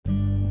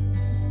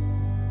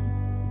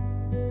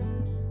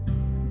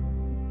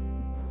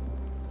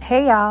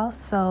Hey y'all,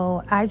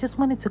 so I just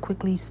wanted to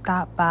quickly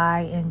stop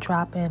by and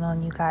drop in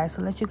on you guys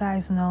to let you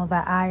guys know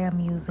that I am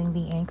using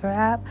the Anchor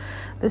app.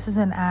 This is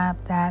an app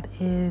that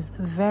is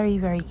very,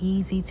 very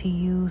easy to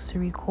use to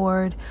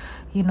record,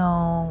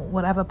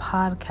 whatever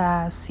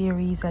podcast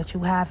series that you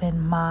have in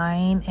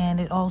mind.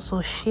 And it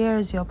also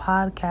shares your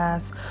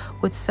podcast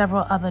with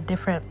several other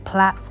different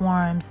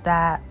platforms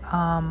that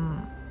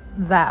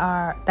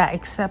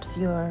accepts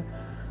your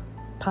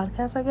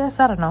podcast, I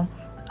guess. I don't know.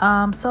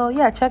 So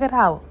yeah, check it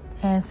out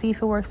and see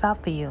if it works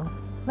out for you.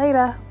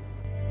 Later.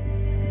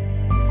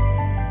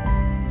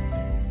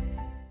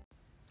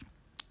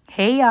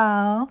 Hey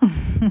y'all.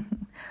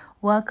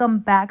 Welcome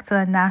back to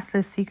the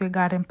Nasta's Secret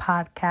Garden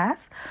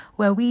podcast,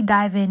 where we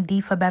dive in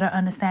deep for better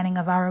understanding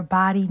of our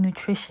body,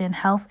 nutrition,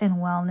 health, and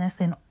wellness,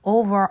 and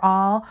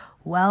overall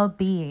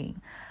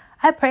well-being.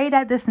 I pray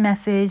that this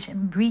message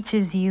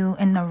reaches you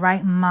in the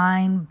right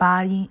mind,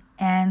 body,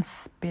 and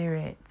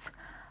spirit.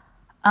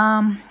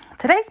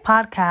 Today's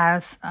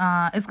podcast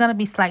is going to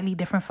be slightly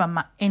different from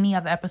any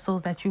other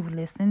episodes that you've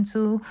listened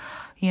to,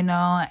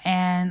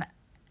 and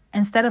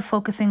instead of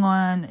focusing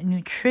on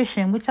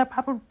nutrition, which I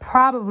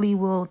probably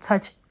will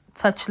touch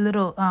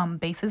little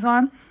bases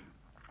on,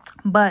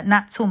 but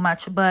not too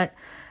much. But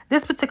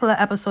this particular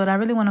episode, I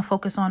really want to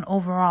focus on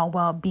overall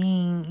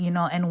well-being,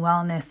 and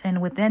wellness. And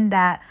within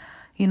that,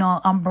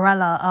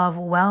 umbrella of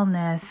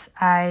wellness,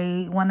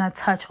 I want to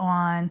touch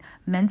on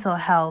mental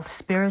health,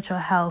 spiritual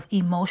health,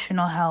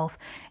 emotional health,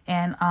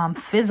 and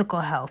physical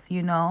health,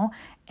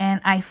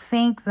 And I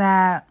think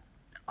that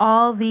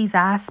all these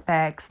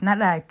aspects, not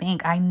that I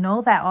think, I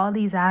know that all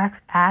these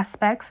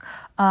aspects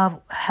of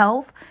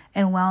health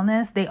and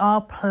wellness, they all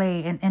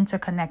play an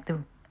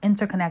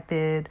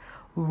interconnected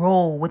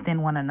role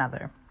within one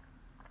another.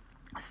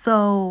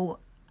 So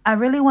I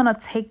really want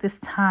to take this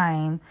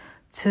time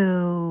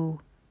to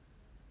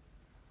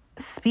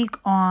speak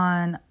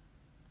on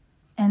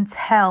and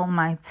tell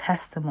my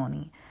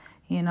testimony.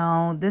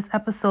 This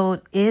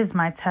episode is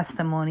my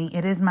testimony.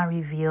 It is my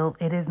reveal.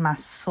 It is my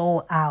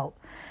soul out.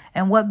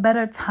 And what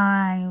better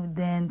time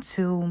than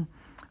to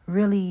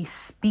really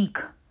speak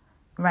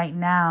right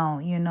now,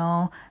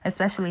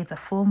 especially it's a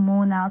full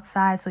moon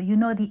outside. So,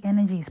 the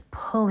energy is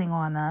pulling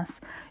on us,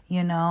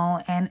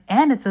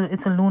 and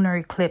it's a lunar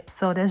eclipse.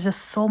 So there's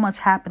just so much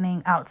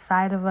happening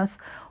outside of us,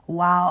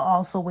 while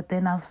also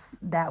within us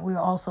that we're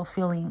also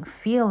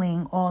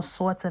feeling all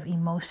sorts of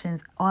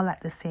emotions all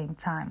at the same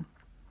time.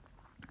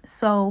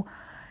 So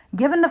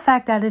given the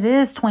fact that it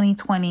is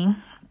 2020,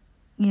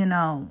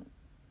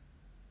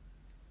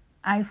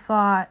 I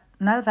thought,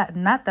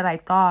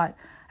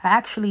 I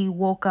actually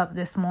woke up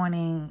this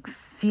morning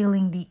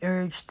feeling the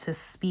urge to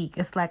speak.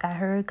 It's like I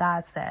heard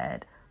God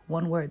said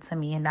one word to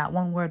me, and that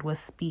one word was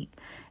speak.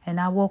 And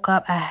I woke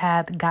up, I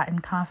had gotten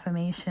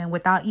confirmation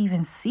without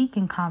even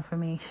seeking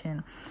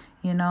confirmation,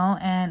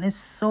 and it's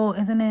so,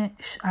 isn't it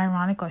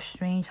ironic or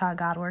strange how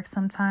God works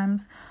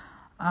sometimes?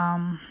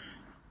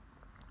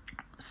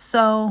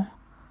 So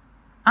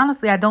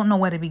honestly, I don't know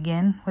where to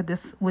begin with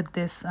this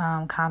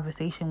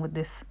conversation, with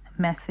this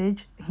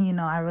message.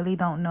 I really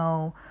don't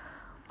know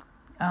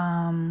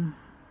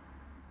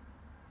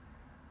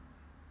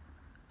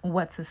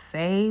what to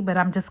say, but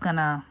I'm just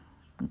gonna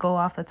go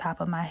off the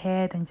top of my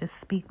head and just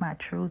speak my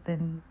truth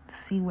and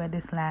see where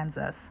this lands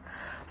us.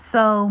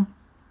 So,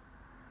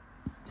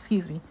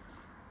 excuse me.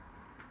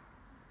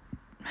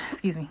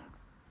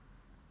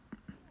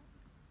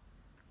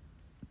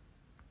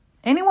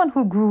 Anyone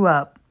who grew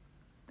up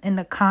in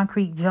the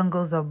concrete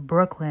jungles of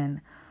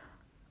Brooklyn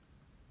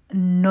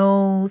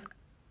knows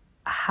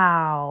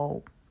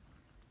how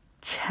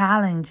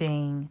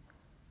challenging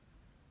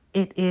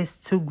it is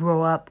to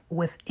grow up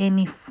with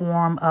any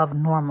form of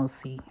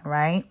normalcy,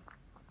 right?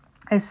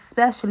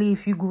 Especially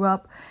if you grew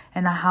up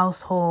in a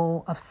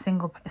household of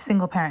single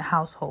parent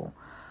household.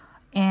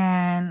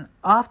 And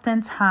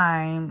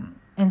oftentimes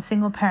in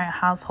single parent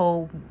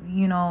household,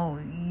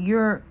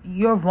 you're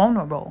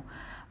vulnerable,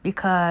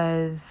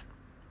 because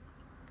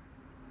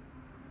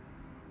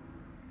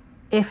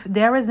if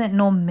there isn't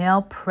no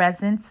male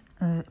presence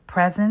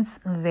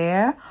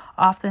there,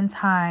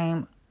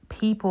 oftentimes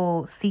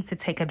people seek to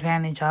take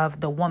advantage of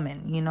the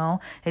woman.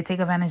 They take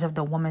advantage of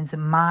the woman's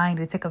mind.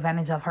 They take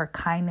advantage of her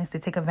kindness. They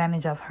take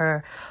advantage of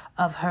her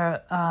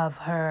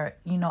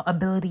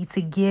ability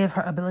to give,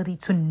 her ability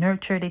to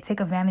nurture. They take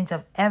advantage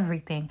of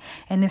everything.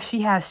 And if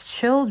she has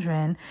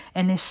children,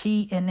 and if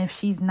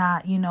she's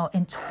not,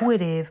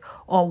 intuitive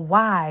or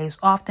wise,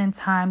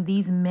 oftentimes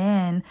these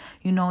men,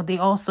 they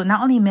also,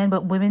 not only men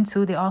but women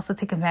too, they also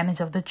take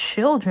advantage of the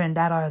children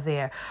that are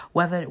there,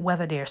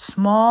 whether they're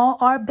small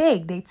or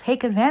big. They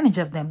take advantage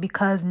of them,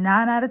 because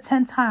 9 out of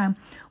 10 times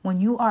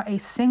when you are a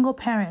single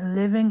parent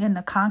living in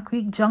the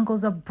concrete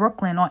jungles of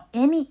Brooklyn or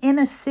any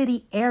inner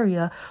city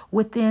area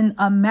within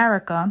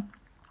America,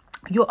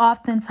 you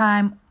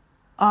oftentimes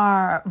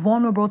are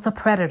vulnerable to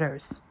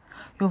predators.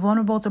 You're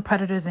vulnerable to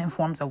predators in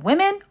forms of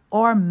women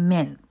or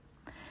men.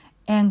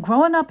 And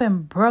growing up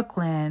in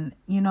Brooklyn,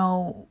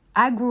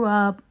 I grew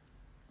up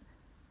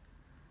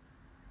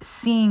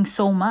seeing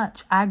so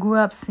much. I grew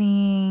up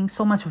seeing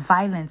so much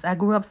violence. I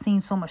grew up seeing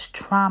so much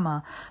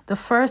trauma. The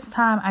first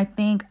time I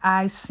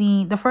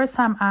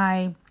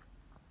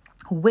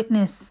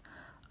witnessed,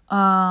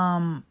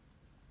 or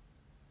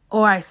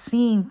I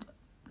seen,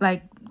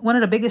 like, one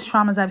of the biggest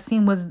traumas I've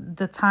seen was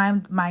the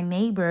time my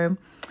neighbor,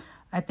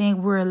 I think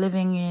we were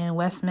living in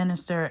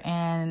Westminster,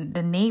 and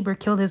the neighbor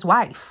killed his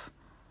wife.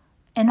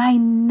 And I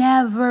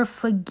never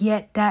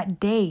forget that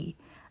day.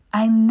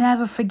 I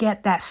never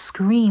forget that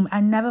scream. I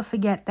never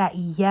forget that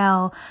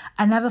yell.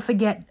 I never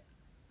forget,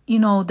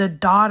 the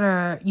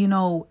daughter,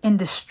 in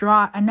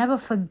distraught. I never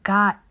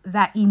forgot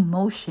that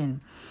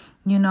emotion,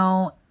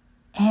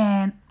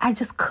 and I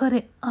just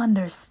couldn't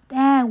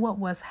understand what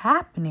was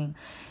happening.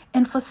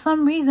 And for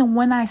some reason,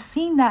 when I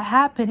seen that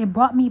happen, it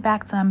brought me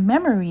back to a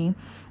memory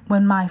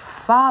when my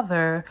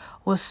father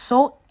was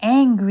so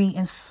angry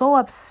and so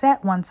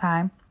upset one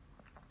time.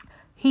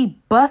 He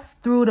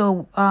bust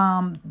through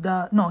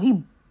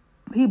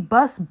he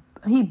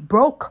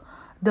broke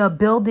the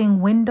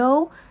building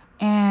window,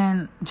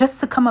 and just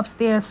to come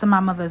upstairs to my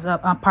mother's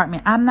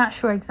apartment. I'm not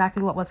sure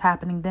exactly what was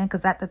happening then,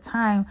 because at the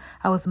time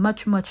I was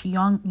much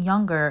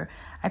younger.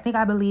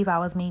 I believe I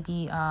was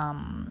maybe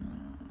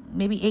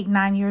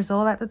 8-9 years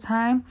old at the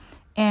time.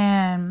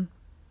 And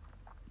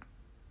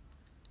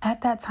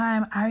at that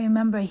time, I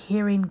remember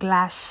hearing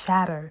glass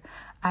shatter.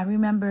 I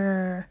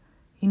remember,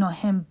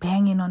 him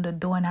banging on the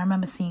door, and I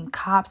remember seeing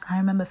cops. I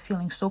remember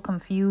feeling so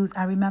confused.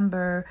 I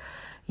remember,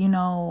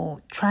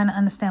 trying to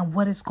understand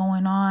what is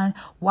going on.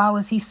 Why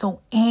was he so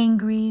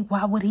angry?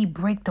 Why would he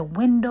break the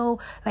window?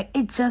 Like,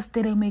 it just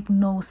didn't make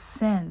no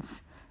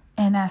sense.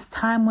 And as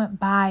time went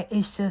by,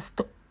 it's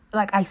just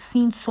like I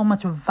seen so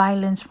much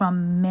violence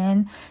from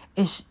men.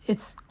 It's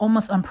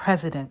almost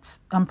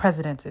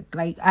unprecedented.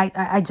 Like,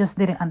 I just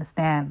didn't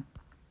understand.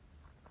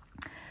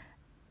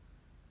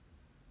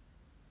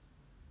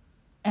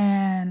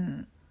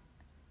 And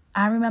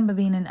I remember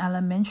being in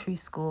elementary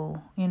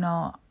school,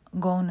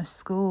 going to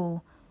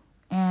school.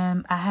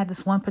 And I had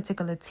this one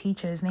particular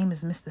teacher. His name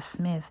is Mr.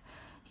 Smith.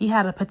 He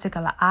had a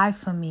particular eye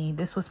for me.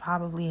 This was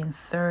probably in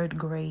 3rd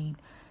grade.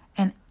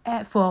 And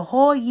for a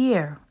whole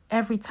year,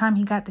 every time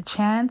he got the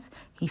chance,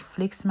 he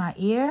flicks my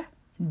ear,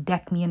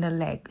 decked me in the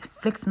leg.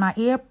 Flicks my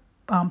ear,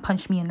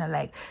 punched me in the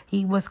leg.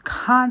 He was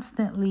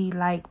constantly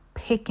like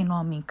picking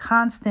on me,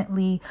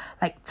 constantly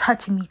like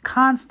touching me,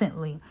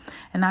 constantly.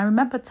 And I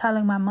remember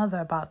telling my mother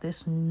about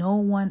this. No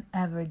one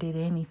ever did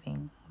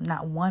anything,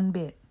 not one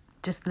bit.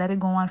 Just let it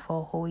go on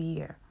for a whole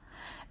year.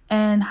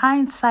 And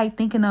hindsight,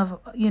 thinking of,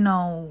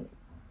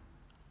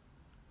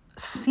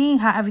 seeing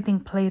how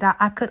everything played out,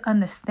 I could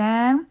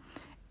understand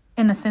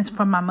in a sense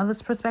from my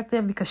mother's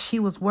perspective, because she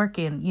was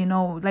working,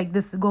 like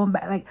this going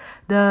back, like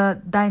the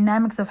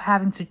dynamics of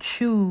having to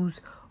choose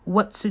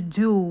what to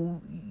do.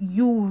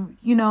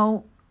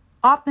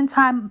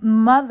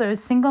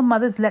 Oftentimes single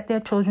mothers let their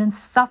children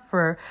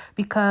suffer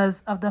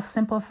because of the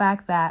simple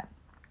fact that,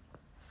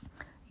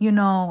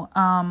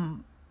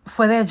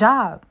 for their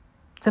job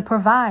to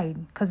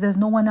provide, because there's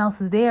no one else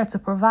there to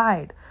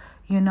provide.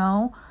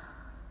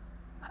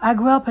 I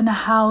grew up in a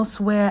house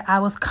where I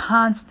was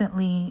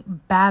constantly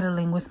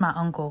battling with my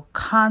uncle,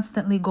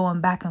 constantly going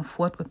back and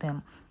forth with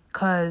him,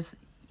 because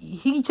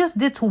he just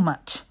did too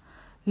much.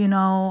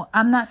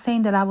 I'm not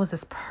saying that I was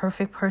this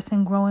perfect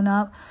person growing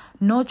up.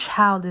 No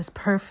child is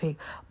perfect.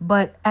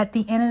 But at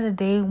the end of the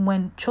day,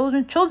 when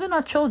children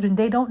are children,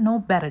 they don't know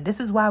better. This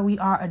is why we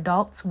are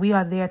adults. We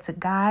are there to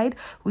guide.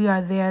 We are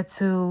there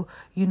to,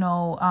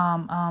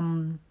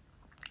 to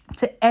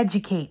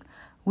educate.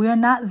 We are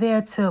not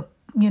there to,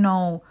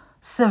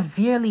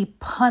 severely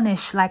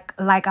punish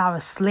like our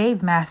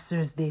slave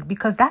masters did,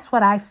 because that's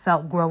what I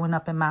felt growing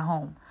up in my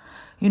home,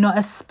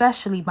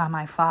 especially by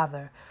my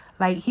father.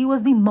 Like, he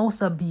was the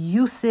most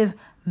abusive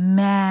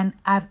man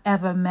I've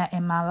ever met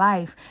in my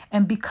life.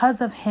 And because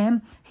of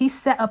him, he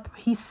set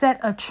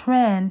a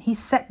trend, he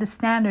set the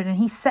standard, and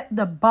he set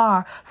the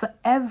bar for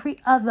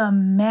every other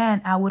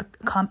man I would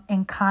come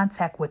in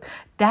contact with.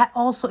 That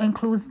also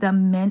includes the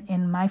men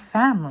in my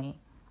family.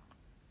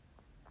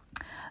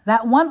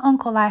 That one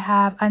uncle I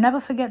have, I never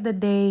forget the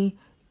day,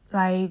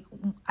 like,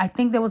 I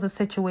think there was a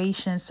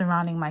situation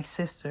surrounding my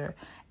sister.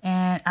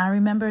 And I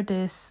remember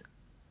this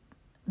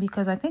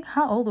because I think,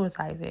 how old was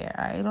I there?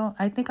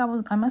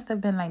 I must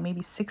have been like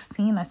maybe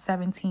 16 or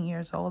 17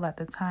 years old at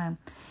the time.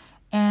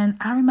 And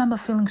I remember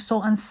feeling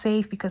so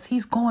unsafe because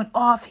he's going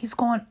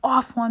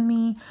off on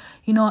me,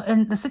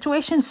 and the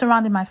situation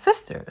surrounded my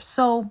sister.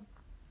 So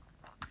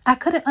I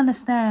couldn't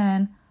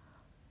understand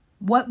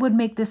what would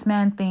make this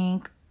man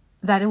think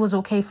that it was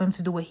okay for him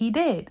to do what he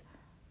did.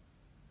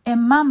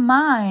 In my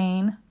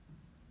mind,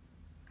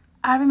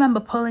 I remember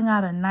pulling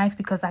out a knife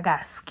because I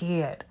got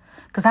scared.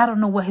 Because I don't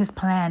know what his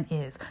plan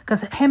is.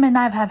 Because him and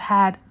I have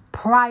had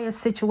prior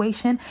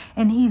situation,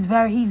 and he's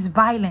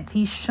violent.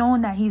 He's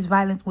shown that he's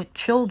violent with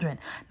children.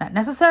 Not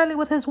necessarily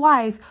with his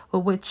wife, but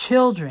with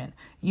children.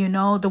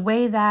 The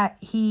way that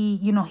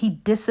he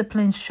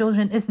disciplines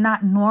children is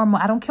not normal.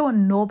 I don't care what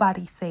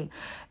nobody say.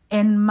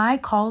 In my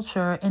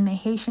culture, in the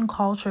Haitian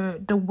culture,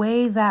 the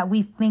way that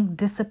we think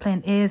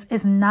discipline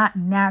is not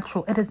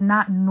natural. It is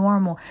not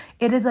normal.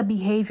 It is a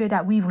behavior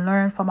that we've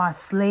learned from our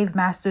slave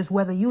masters,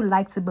 whether you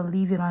like to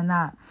believe it or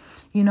not.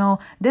 You know,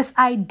 this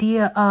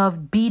idea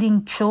of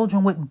beating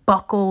children with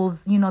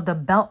buckles, you know, the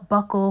belt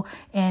buckle,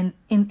 and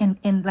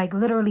in like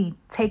literally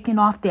taking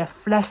off their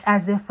flesh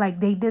as if like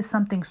they did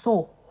something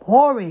so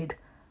horrid.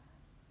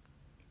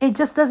 It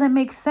just doesn't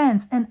make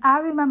sense. And I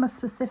remember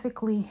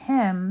specifically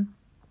him.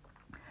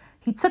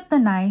 He took the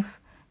knife,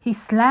 he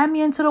slammed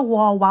me into the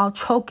wall while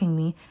choking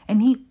me,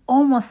 and he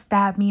almost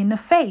stabbed me in the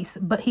face.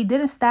 But he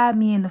didn't stab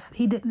me in the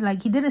he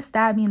didn't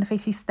stab me in the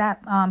face. He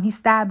stabbed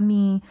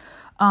the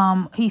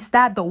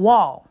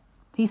wall.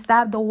 He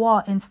stabbed the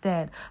wall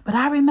instead. But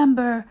I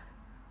remember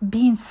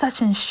being such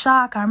in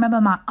shock. I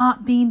remember my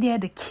aunt being there,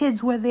 the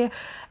kids were there.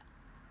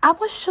 I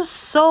was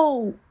just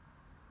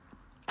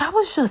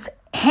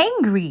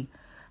angry.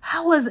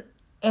 I was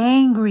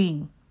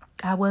angry.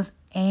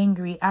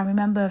 I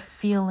remember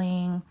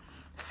feeling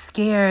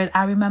scared.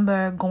 I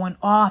remember going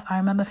off. I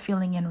remember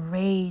feeling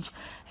enraged.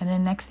 And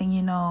then next thing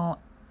you know,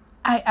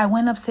 I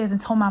went upstairs and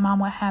told my mom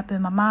what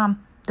happened. My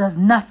mom does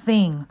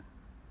nothing.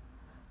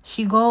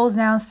 She goes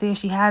downstairs.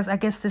 She has, I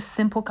guess, this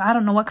simple, I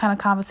don't know what kind of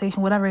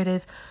conversation, whatever it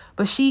is.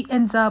 But she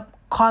ends up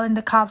calling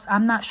the cops.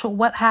 I'm not sure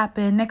what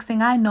happened. Next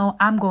thing I know,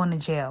 I'm going to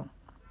jail.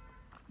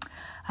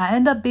 I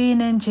end up being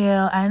in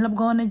jail. I end up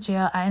going to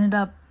jail. I ended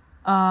up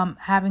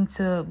having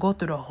to go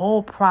through the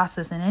whole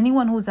process. And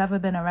anyone who's ever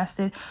been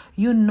arrested,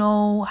 you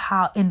know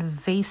how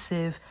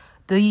invasive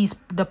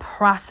the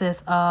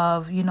process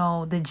of, you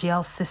know, the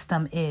jail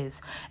system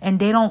is. And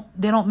they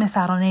don't miss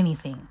out on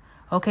anything.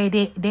 Okay,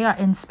 they are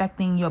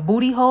inspecting your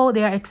booty hole.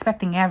 They are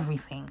inspecting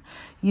everything,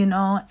 you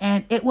know.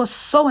 And it was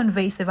so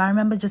invasive. I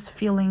remember just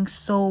feeling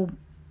so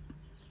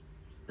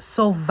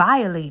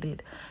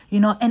violated, you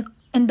know. And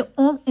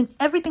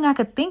everything I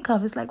could think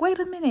of is like, wait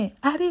a minute,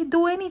 I didn't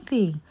do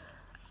anything.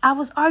 I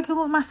was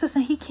arguing with my sister.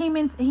 He came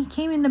in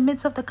the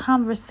midst of the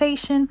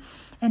conversation,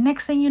 and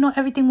next thing you know,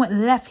 everything went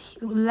left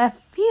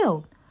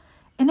field.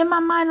 And in my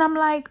mind, I'm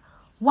like,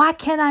 why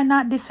can't I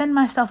not defend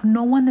myself?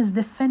 No one is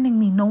defending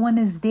me. No one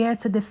is there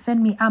to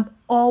defend me. I'm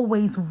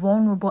always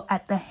vulnerable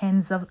at the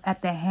hands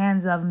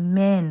of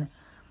men.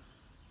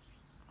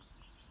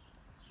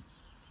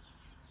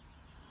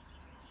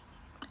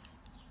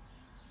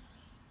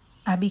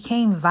 I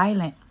became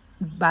violent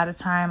by the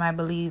time I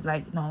was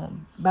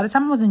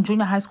in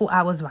junior high school.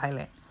 I was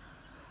violent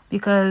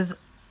because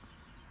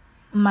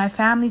my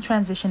family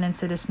transitioned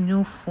into this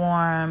new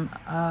form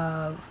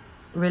of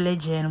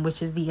religion,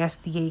 which is the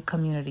SDA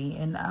community.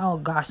 And oh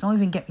gosh, don't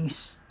even get me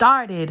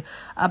started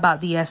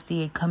about the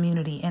SDA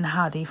community and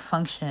how they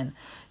function,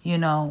 you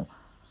know.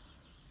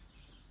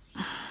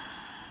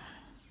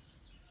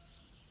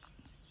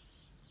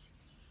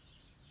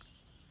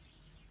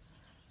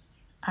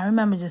 I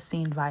remember just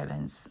seeing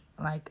violence,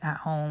 like at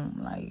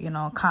home, like, you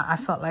know, I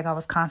felt like I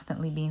was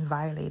constantly being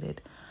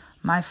violated.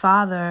 My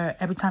father,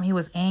 every time he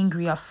was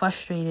angry or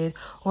frustrated,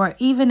 or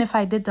even if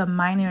I did the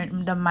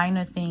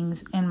minor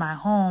things in my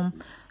home,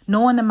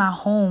 no one in my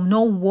home,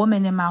 no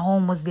woman in my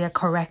home was there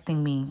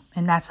correcting me.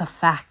 And that's a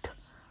fact.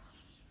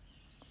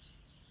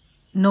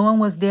 No one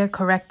was there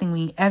correcting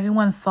me.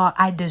 Everyone thought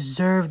I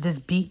deserved this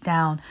beat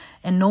down.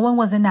 And no one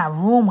was in that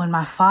room when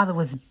my father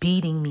was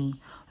beating me.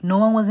 No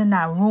one was in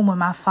that room when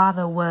my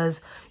father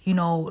was, you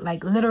know,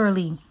 like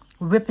literally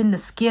ripping the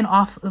skin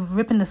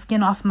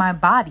off my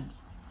body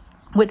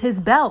with his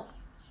belt.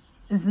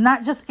 It's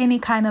not just any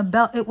kind of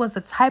belt. It was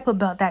the type of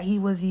belt that he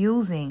was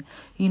using.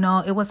 You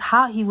know, it was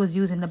how he was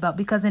using the belt,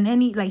 because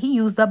he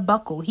used the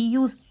buckle. He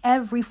used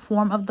every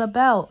form of the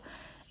belt.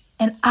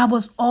 And I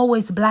was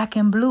always black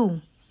and blue.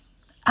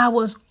 I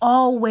was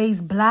always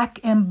black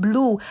and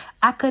blue.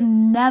 I could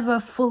never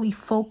fully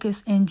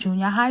focus in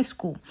junior high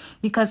school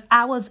because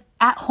I was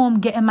at home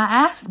getting my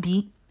ass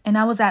beat and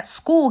I was at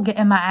school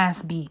getting my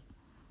ass beat.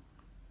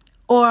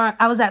 Or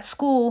I was at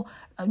school,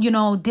 you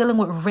know, dealing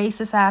with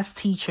racist ass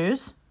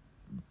teachers.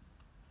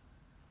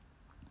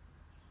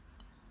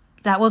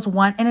 That was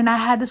one. And then I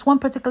had this one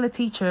particular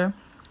teacher.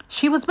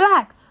 She was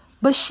black,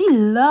 but she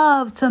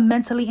loved to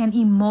mentally and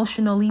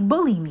emotionally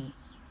bully me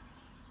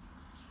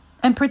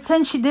and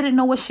pretend she didn't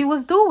know what she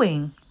was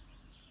doing.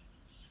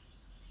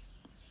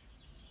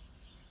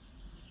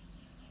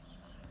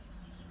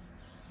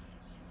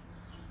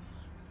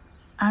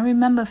 I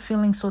remember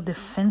feeling so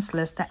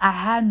defenseless that I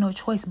had no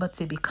choice but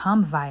to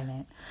become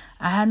violent.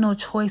 I had no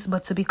choice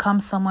but to become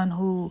someone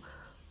who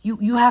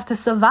you have to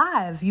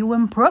survive. You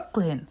in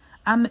Brooklyn.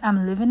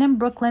 I'm living in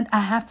Brooklyn.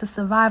 I have to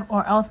survive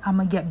or else I'm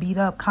going to get beat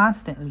up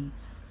constantly.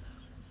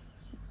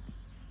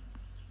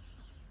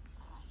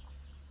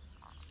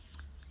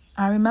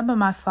 I remember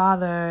my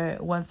father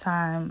one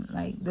time,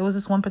 like there was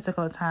this one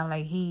particular time,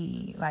 like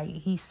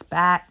he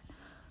spat,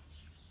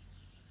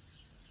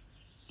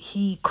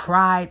 he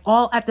cried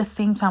all at the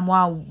same time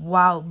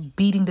while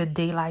beating the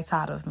daylights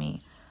out of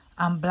me.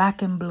 I'm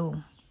black and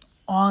blue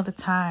all the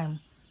time.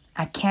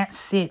 I can't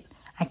sit.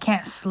 I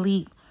can't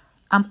sleep.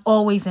 I'm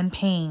always in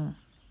pain.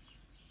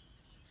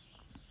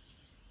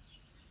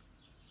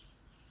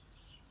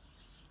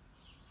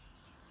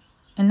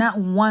 And not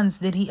once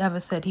did he ever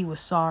said he was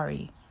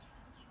sorry.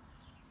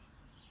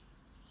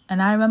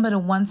 And I remember the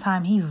one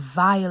time he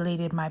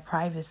violated my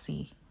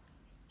privacy.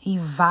 He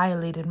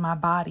violated my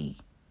body.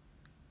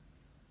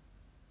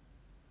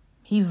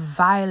 He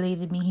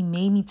violated me. He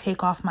made me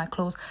take off my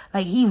clothes.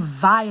 Like, he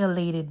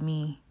violated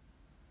me.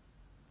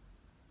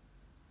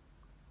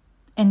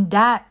 And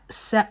that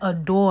set a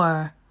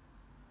door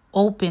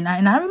open.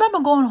 And I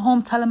remember going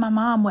home telling my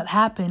mom what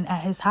happened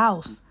at his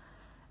house.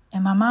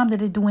 And my mom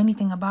didn't do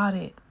anything about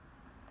it.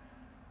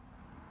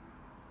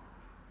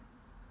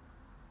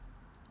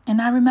 And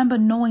I remember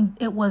knowing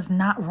it was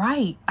not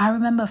right. I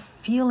remember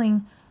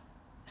feeling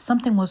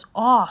something was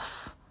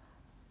off.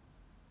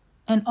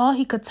 And all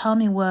he could tell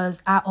me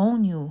was, I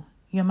own you.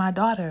 You're my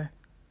daughter.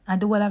 I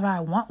do whatever I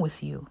want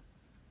with you.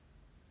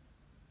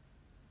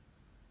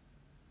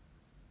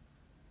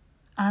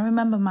 I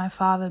remember my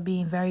father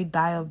being very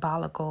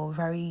diabolical,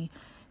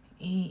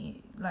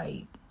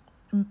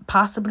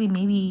 possibly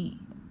maybe,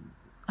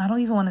 I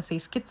don't even want to say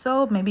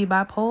schizo, maybe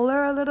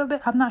bipolar a little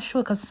bit. I'm not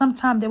sure, because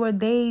sometimes there were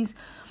days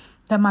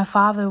that my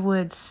father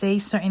would say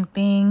certain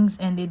things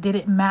and it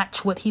didn't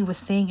match what he was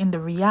saying in the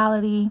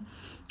reality,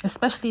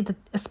 especially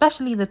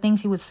the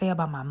things he would say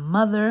about my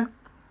mother,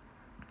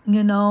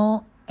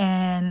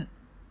 and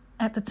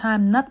at the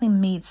time nothing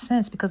made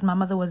sense because my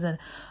mother was a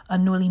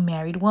newly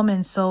married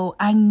woman. So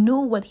I knew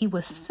what he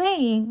was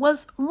saying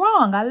was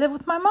wrong. I live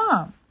with my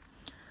mom.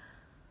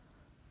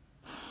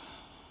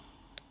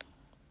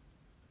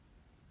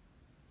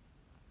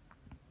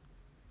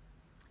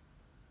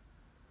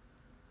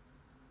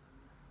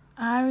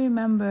 I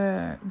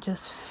remember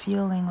just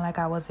feeling like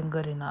I wasn't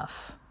good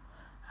enough.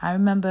 I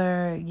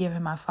remember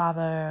giving my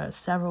father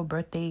several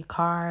birthday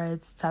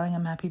cards, telling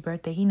him happy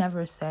birthday. He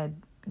never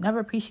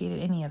appreciated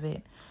any of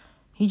it.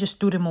 He just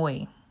threw them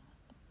away.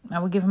 I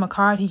would give him a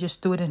card. He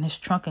just threw it in his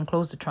trunk and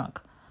closed the trunk.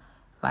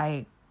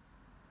 Like,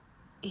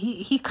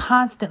 he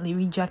constantly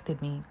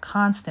rejected me.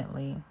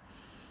 Constantly.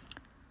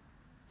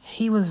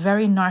 He was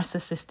very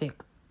narcissistic.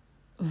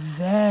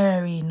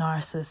 Very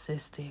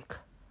narcissistic.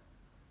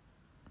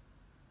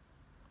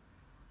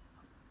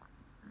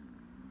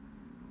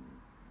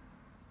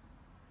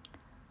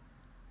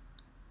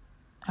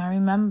 I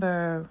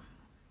remember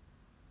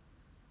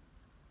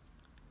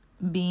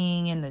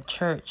being in the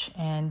church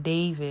and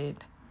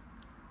David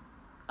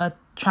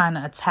trying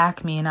to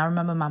attack me, and I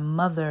remember my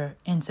mother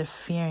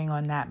interfering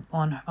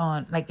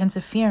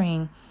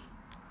interfering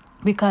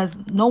because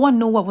no one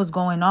knew what was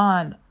going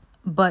on,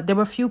 but there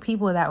were few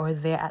people that were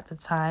there at the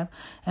time,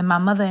 and my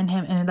mother and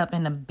him ended up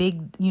in a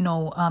big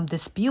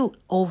dispute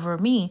over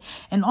me.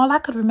 And all I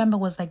could remember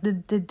was like,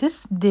 did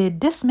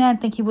this man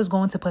think he was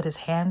going to put his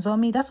hands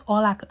on me? That's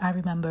all I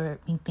remember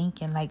me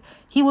thinking. Like,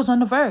 he was on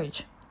the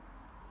verge.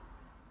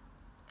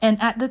 And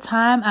at the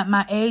time, at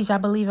my age, I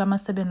believe I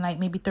must have been like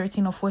maybe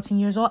 13 or 14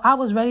 years old. I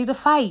was ready to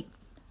fight.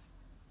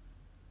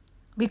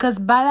 Because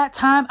by that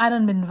time, I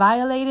done been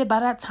violated. By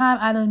that time,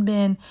 I done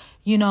been,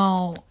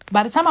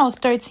 by the time I was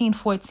 13,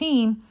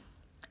 14,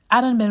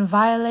 I done been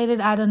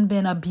violated. I done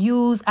been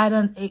abused. I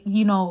done,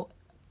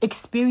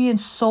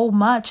 experienced so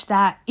much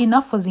that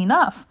enough was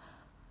enough.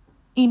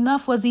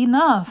 Enough was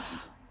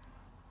enough.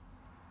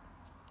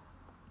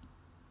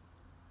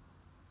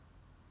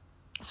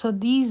 So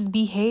these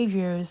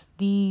behaviors,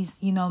 these,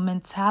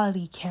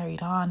 mentality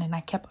carried on, and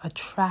I kept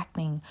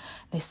attracting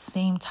the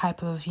same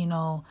type of,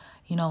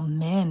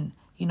 men,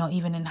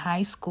 even in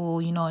high school,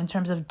 in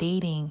terms of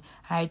dating.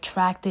 I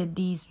attracted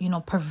these,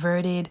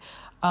 perverted,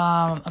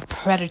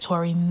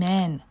 predatory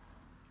men.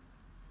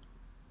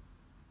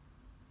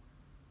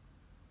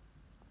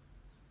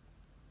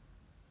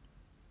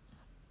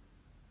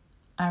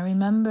 I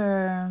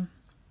remember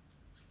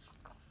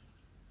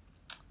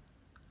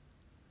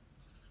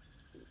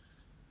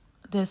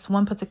this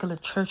one particular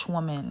church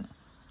woman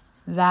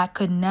that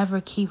could never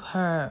keep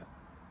her,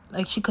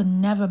 like, she could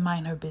never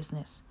mind her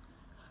business.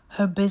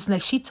 Her business,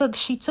 like,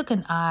 she took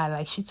an eye,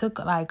 like, she took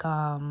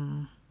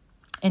an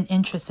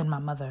interest in my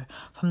mother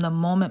from the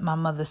moment my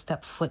mother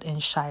stepped foot in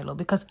Shiloh.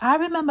 Because I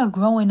remember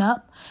growing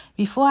up,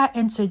 before I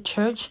entered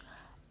church,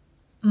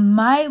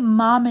 my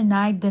mom and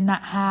I did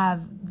not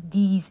have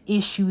these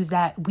issues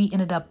that we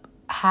ended up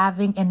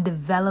having and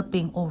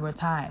developing over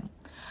time.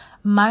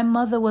 My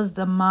mother was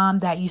the mom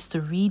that used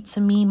to read to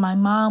me. My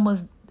mom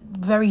was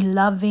very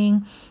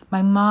loving.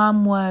 My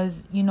mom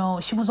was,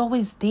 she was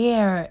always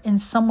there in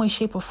some way,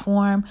 shape, or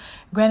form.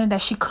 Granted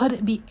that she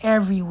couldn't be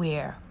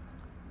everywhere.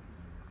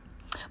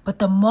 But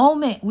the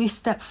moment we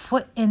stepped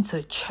foot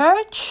into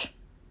church,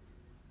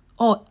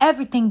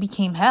 everything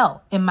became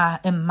hell in my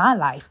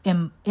life,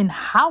 in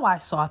how I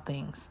saw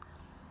things.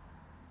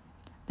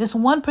 This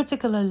one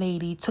particular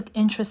lady took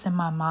interest in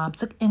my mom,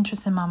 took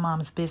interest in my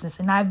mom's business.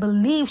 And I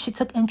believe she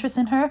took interest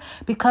in her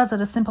because of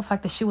the simple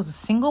fact that she was a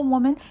single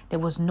woman. There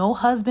was no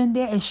husband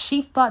there. And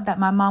she thought that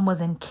my mom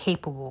was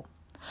incapable.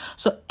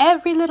 So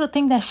every little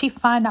thing that she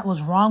found that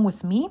was wrong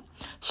with me,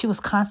 she was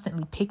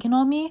constantly picking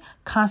on me,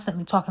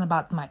 constantly talking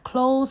about my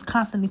clothes,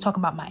 constantly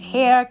talking about my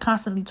hair,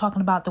 constantly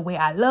talking about the way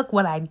I look,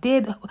 what I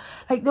did.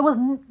 Like there was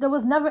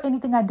never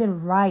anything I did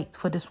right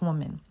for this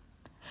woman.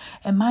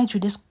 And mind you,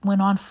 this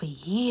went on for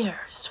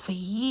years.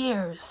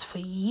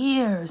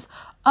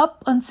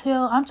 Up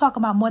until, I'm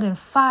talking about more than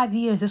 5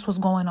 years, this was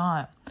going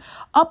on.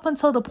 Up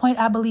until the point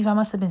I believe I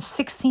must have been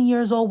 16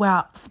 years old,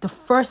 where the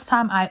first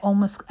time I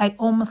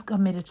almost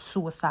committed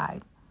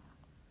suicide.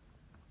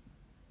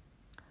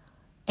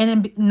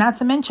 And then, not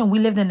to mention, we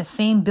lived in the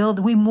same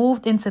building. We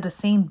moved into the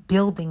same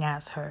building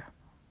as her.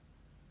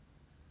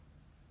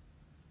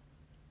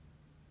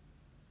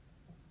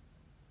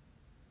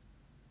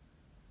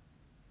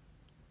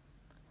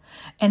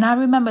 And I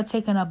remember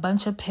taking a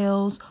bunch of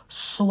pills,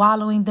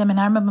 swallowing them. And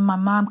I remember my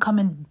mom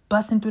coming,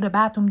 busting through the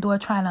bathroom door,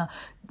 trying to,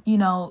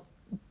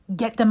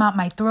 get them out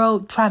my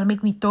throat, trying to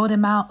make me throw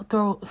them out,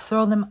 throw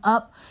them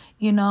up,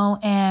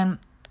 and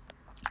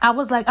I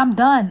was like, I'm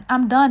done.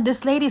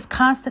 This lady's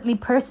constantly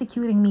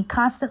persecuting me,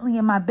 constantly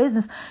in my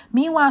business.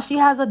 Meanwhile, she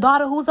has a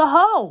daughter who's a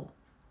hoe.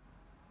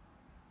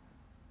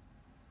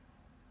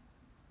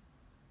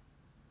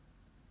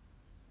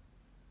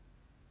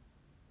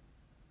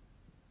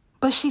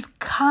 But she's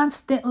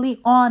constantly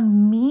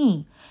on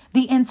me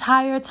the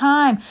entire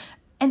time.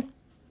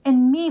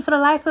 And me, for the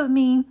life of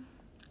me,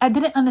 I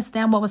didn't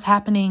understand what was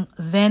happening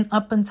then,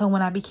 up until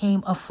when I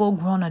became a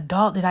full-grown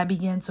adult, that I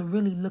began to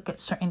really look at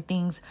certain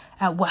things,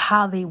 at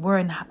how they were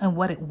and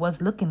what it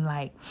was looking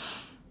like.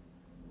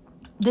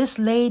 This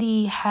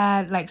lady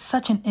had like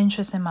such an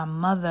interest in my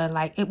mother,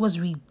 like it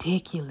was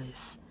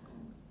ridiculous.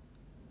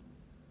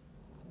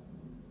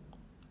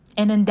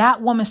 And then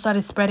that woman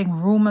started spreading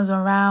rumors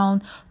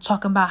around,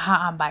 talking about how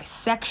I'm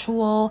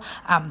bisexual,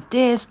 I'm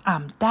this,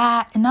 I'm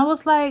that. And I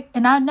was like,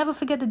 and I'll never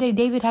forget the day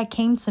David had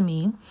came to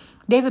me.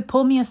 David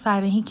pulled me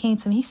aside and he came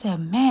to me. He said,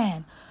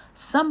 man,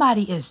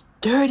 somebody is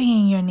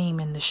dirtying your name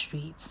in the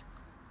streets.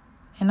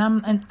 And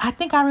I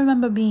think I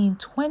remember being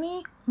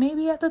 20,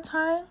 maybe at the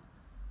time.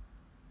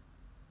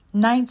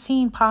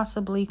 19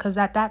 possibly, because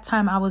at that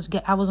time I was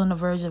on the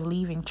verge of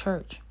leaving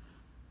church.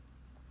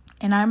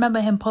 And I remember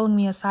him pulling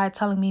me aside,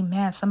 telling me,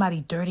 man,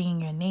 somebody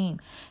dirtying your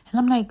name. And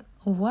I'm like,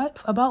 what?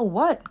 About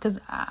what? Because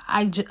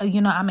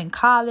I'm in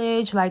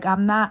college. Like,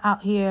 I'm not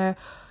out here,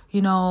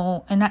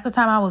 And at the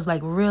time I was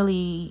like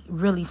really,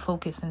 really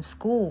focused in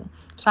school.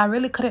 So I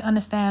really couldn't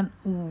understand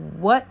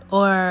what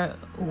or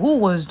who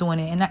was doing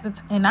it.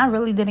 And I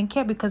really didn't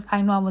care, because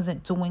I know I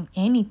wasn't doing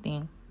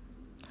anything.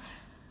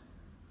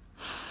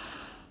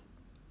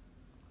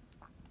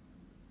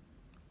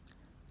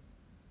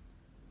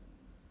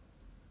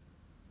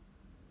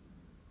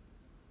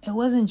 It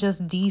wasn't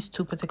just these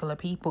two particular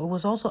people. It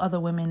was also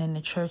other women in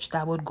the church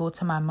that would go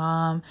to my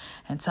mom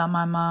and tell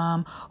my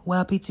mom,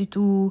 well,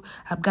 Petitu,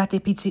 I've got the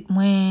petit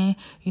moins,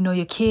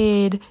 your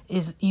kid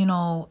is,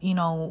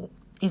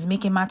 is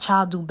making my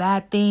child do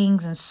bad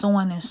things, and so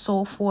on and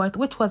so forth,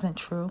 which wasn't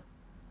true.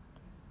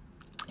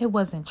 It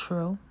wasn't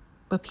true.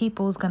 But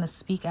people's going to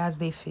speak as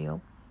they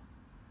feel.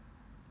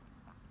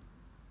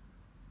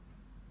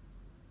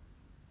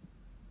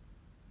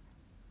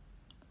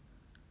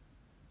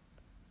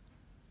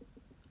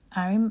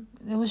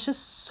 There was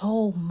just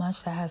so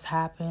much that has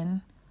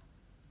happened.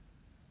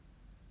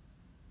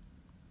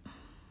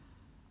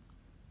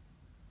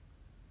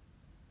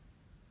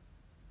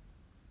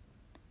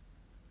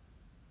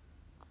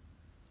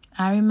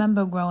 I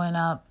remember growing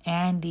up,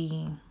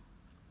 Andy,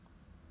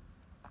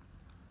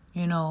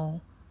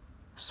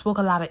 spoke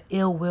a lot of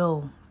ill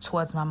will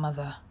towards my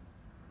mother.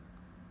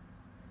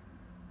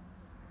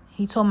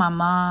 He told my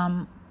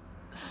mom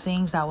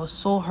things that was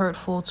so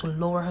hurtful, to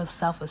lower her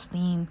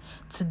self-esteem,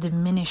 to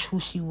diminish who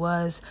she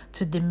was,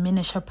 to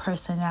diminish her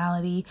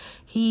personality.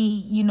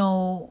 He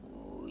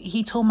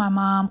told my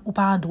mom,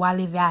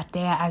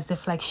 as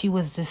if like she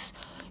was this,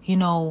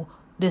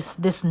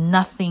 this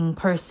nothing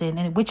person,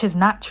 and which is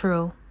not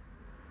true.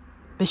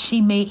 But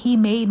he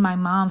made my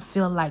mom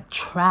feel like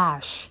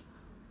trash.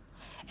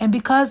 And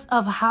because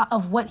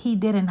of what he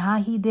did and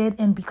how he did,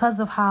 and because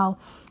of how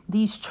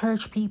these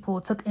church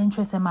people took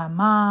interest in my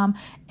mom,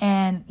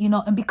 and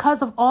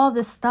because of all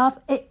this stuff,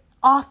 it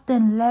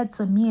often led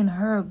to me and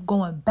her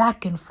going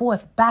back and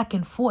forth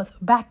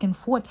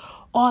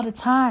all the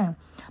time.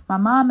 My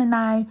mom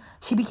and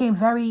she became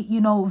very,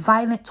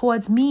 violent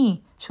towards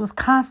me. She was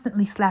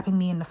constantly slapping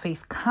me in the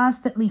face,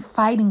 constantly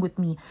fighting with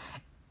me.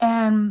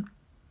 And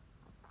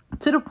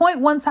to the point,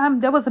 one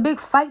time there was a big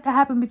fight that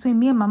happened between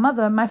me and my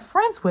mother. My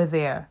friends were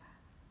there.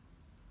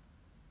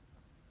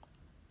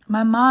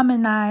 My mom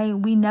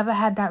and we never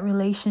had that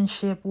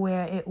relationship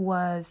where it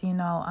was,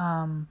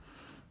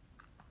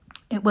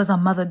 it was a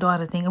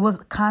mother-daughter thing. It was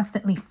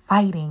constantly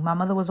fighting. My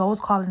mother was always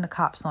calling the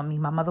cops on me.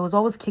 My mother was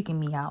always kicking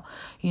me out.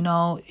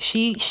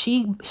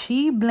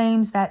 She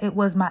blames that it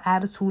was my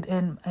attitude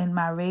and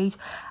my rage.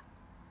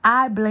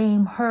 I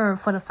blame her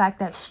for the fact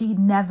that she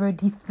never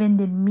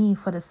defended me,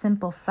 for the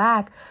simple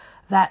fact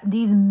that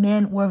these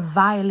men were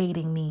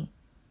violating me.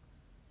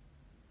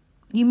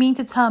 You mean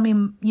to tell me,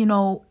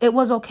 it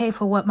was okay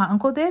for what my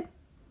uncle did?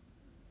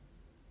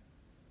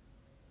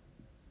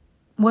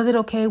 Was it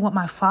okay what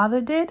my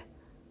father did?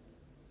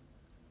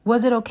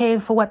 Was it okay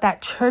for what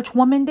that church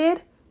woman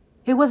did?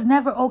 It was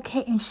never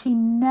okay. And she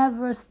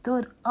never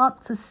stood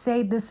up to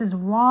say this is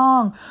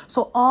wrong.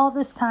 So all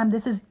this time,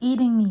 this is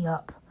eating me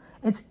up.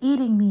 It's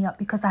eating me up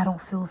because I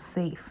don't feel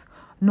safe.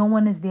 No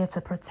one is there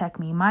to protect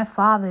me. My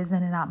father is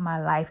in and out of my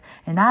life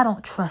and I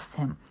don't trust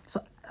him.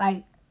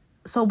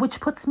 So which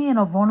puts me in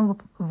a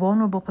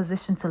vulnerable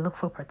position to look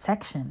for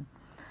protection,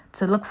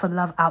 to look for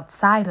love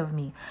outside of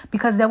me,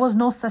 because there was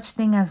no such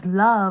thing as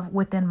love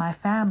within my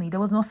family.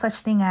 There was no such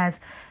thing as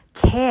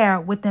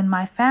care within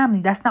my family.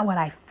 That's not what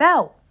I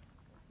felt.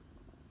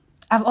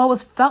 I've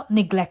always felt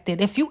neglected.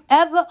 If you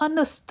ever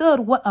understood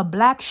what a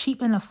black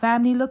sheep in a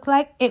family looked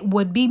like, it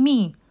would be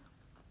me.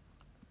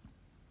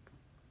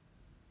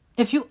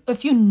 If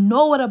you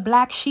know what a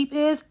black sheep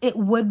is, it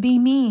would be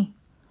me.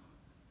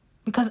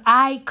 Because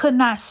I could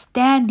not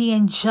stand the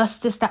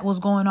injustice that was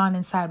going on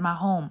inside my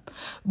home.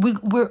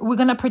 We're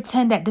gonna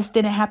pretend that this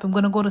didn't happen.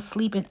 We're gonna go to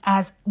sleep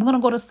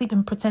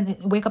and pretend,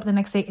 wake up the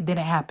next day, it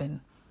didn't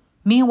happen.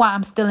 Meanwhile,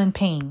 I'm still in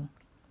pain.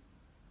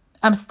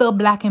 I'm still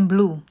black and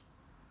blue.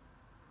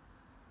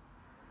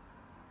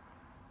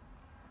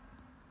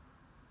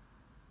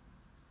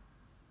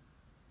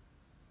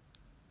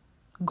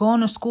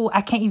 Going to school,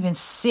 I can't even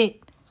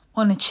sit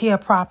on a chair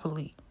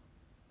properly.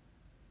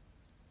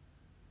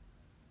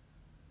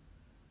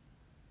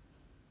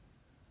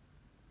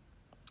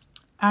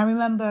 I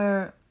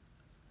remember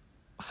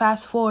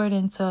fast forward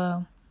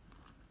into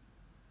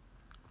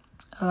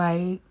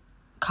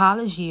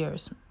college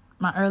years,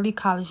 my early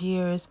college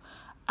years.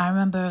 I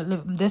remember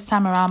this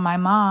time around, my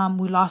mom,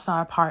 we lost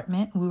our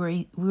apartment.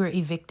 We were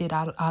evicted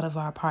out of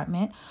our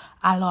apartment.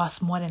 I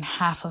lost more than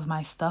half of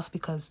my stuff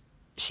because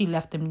she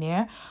left them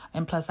there.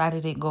 And plus I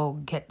didn't go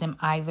get them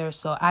either.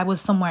 So I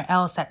was somewhere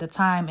else at the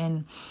time.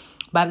 And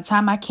by the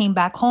time I came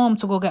back home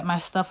to go get my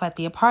stuff at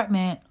the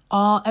apartment,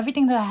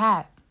 everything that I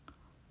had,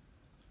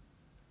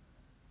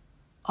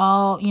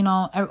 all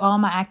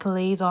my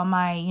accolades, all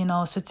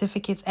my,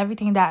 certificates,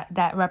 everything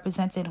that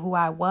represented who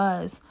I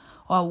was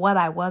or what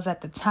I was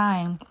at the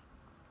time,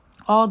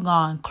 all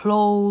gone.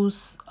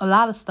 Clothes, a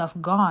lot of stuff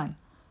gone.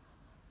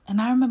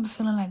 And I remember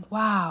feeling like,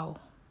 wow,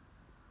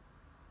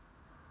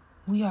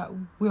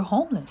 we're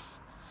homeless.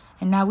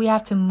 And now we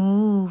have to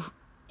move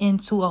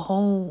into a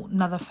whole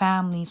nother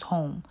family's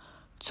home,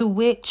 to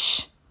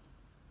which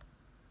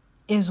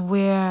is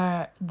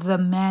where the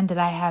man that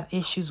I have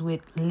issues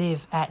with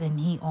live at and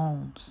he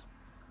owns.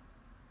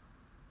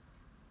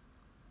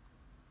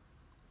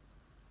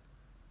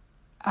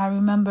 I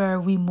remember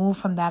we moved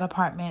from that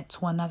apartment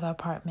to another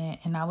apartment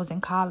and I was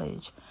in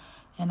college.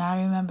 And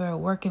I remember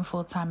working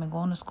full time and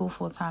going to school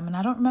full time. And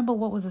I don't remember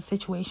what was the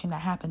situation that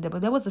happened there,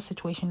 but there was a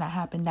situation that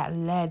happened that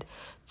led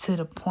to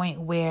the point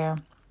where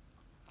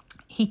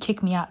he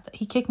kicked me out.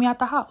 He kicked me out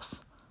the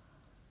house.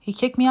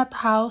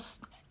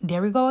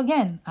 There we go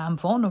again. I'm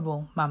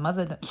vulnerable. My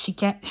mother, she's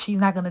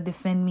not going to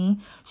defend me.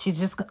 It's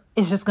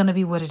just going to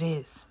be what it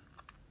is.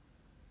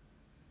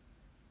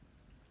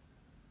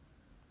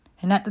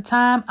 And at the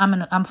time,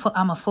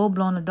 I'm a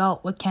full-blown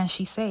adult. What can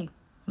she say?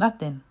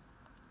 Nothing.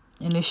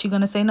 And is she going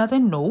to say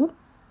nothing? No.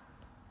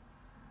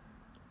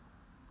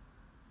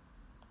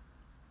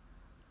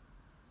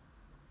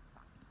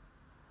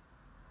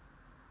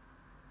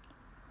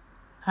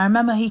 I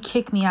remember he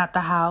kicked me out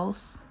the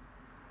house.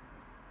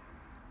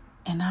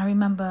 And I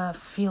remember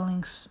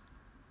feeling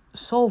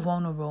so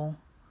vulnerable,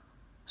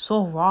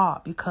 so raw,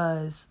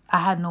 because I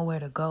had nowhere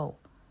to go.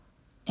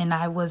 And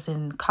I was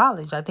in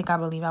college. I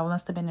believe I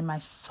must have been in my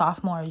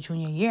sophomore or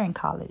junior year in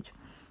college.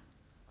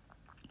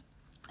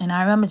 And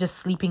I remember just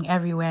sleeping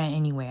everywhere and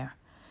anywhere.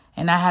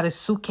 And I had a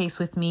suitcase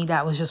with me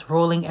that was just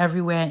rolling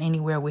everywhere and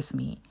anywhere with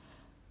me.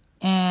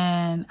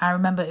 And I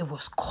remember it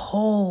was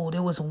cold.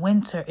 It was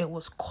winter. It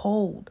was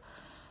cold.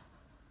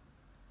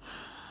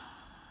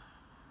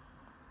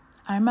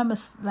 I remember,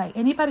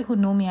 anybody who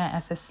knew me at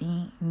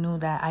SSC knew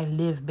that I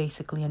lived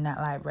basically in that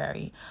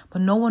library.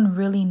 But no one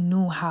really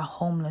knew how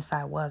homeless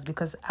I was,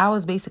 because I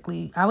was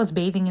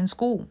bathing in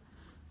school.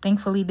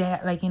 Thankfully, they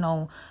had,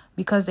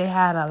 because they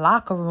had a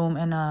locker room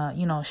and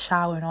a,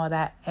 shower and all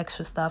that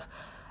extra stuff,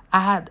 I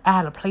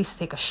had a place to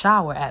take a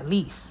shower at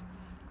least.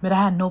 But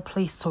I had no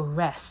place to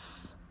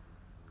rest.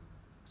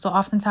 So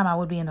oftentimes I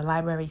would be in the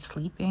library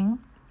sleeping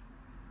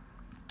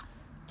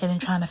and then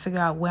trying to figure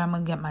out where I'm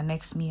going to get my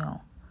next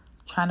meal.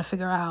 Trying to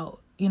figure out,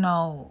 it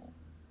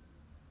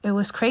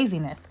was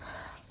craziness.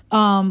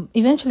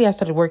 Eventually I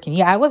started working.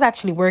 Yeah, I was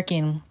actually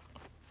working,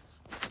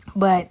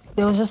 but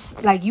there was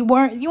just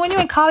when you're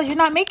in college, you're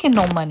not making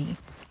no money.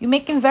 You're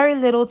making very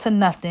little to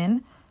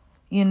nothing.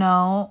 You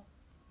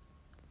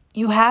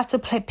have to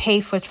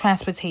pay for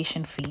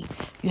transportation fee.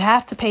 You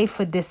have to pay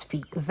for this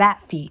fee,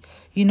 that fee.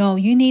 You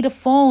need a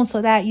phone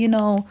so that,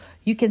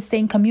 you can stay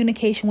in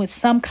communication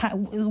with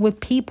with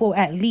people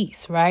at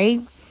least,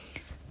 right?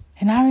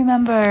 And I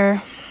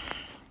remember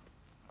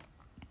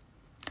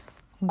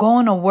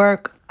going to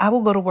work. I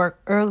would go to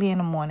work early in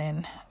the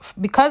morning.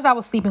 Because I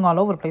was sleeping all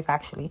over the place,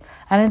 actually,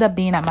 I ended up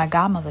being at my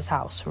godmother's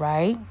house,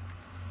 right?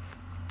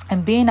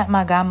 And being at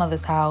my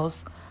godmother's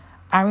house,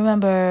 I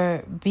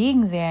remember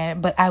being there,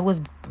 but I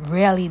was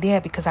rarely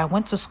there because I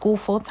went to school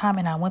full time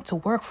and I went to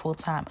work full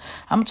time.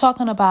 I'm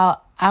talking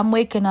about I'm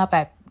waking up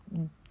at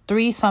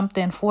 4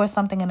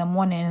 something in the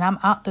morning, and I'm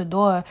out the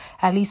door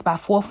at least by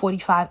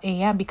 4:45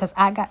 a.m. because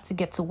I got to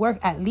get to work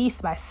at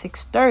least by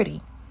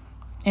 6:30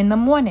 in the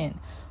morning.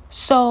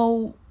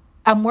 So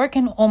I'm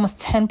working almost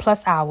 10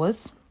 plus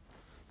hours,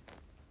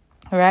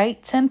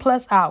 right? 10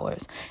 plus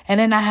hours. And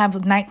then I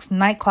have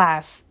night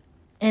class,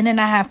 and then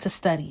I have to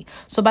study.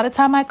 So by the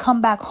time I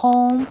come back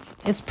home,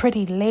 it's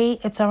pretty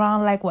late. It's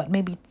around like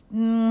maybe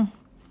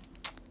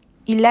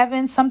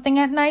 11 something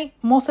at night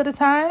most of the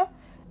time.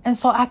 And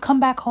so I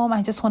come back home,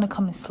 I just want to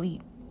come and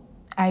sleep.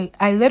 I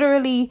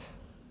literally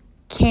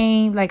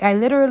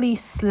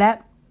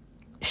slept,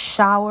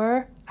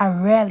 shower. I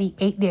rarely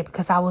ate there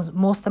because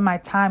most of my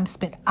time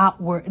spent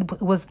outward. It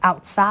was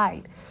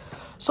outside.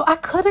 So I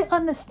couldn't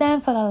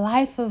understand for the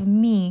life of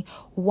me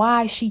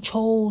why she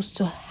chose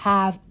to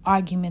have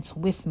arguments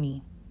with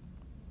me.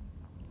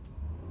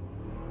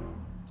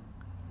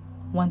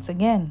 Once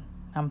again,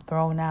 I'm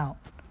thrown out.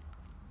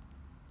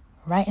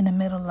 Right in the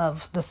middle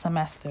of the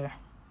semester.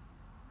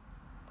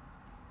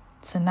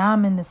 So now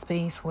I'm in the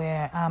space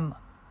where I'm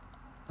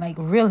like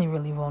really,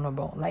 really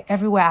vulnerable. Like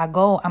everywhere I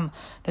go,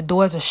 the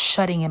doors are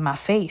shutting in my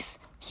face.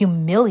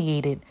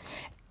 Humiliated,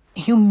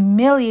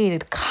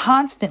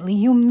 constantly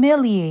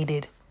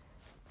humiliated.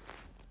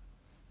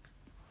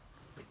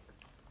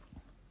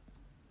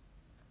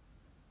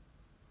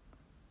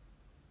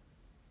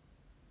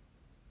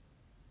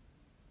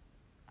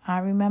 I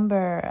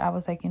remember I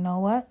was like, you know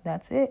what?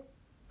 That's it.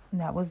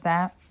 That was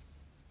that.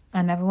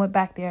 I never went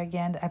back there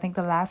again. I think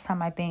the last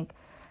time I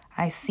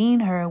seen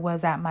her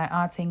was at my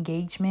aunt's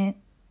engagement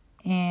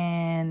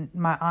and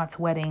my aunt's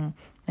wedding.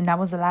 And that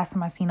was the last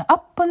time I seen her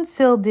up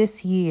until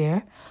this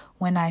year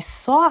when I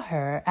saw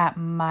her at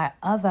my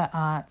other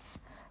aunt's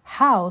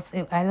house.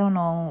 I don't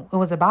know. It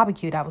was a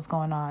barbecue that was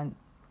going on,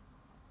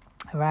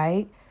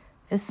 right?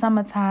 It's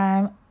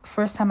summertime.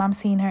 First time I'm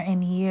seeing her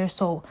in years.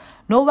 So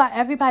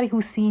everybody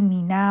who's seen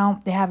me now,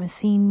 they haven't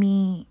seen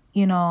me,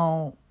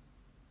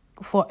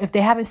 if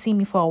they haven't seen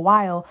me for a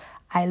while,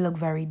 I look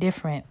very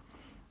different.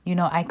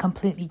 I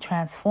completely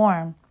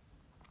transformed.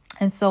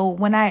 And so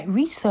when I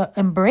reached her,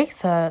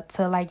 embrace her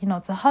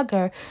to hug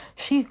her,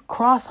 she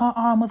crossed her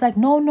arm, was like,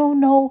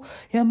 no,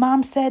 your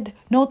mom said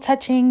no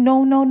touching,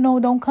 no,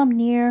 don't come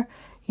near,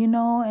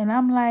 and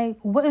I'm like,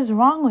 what is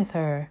wrong with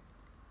her?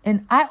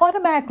 And I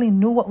automatically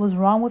knew what was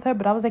wrong with her,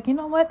 but I was like, you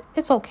know what?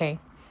 It's okay.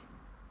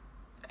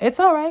 It's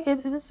all right.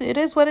 It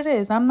is what it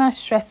is. I'm not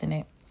stressing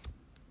it.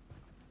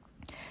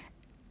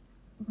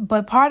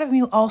 But part of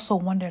me also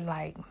wondered,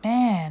 like,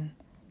 man,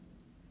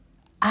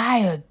 I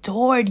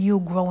adored you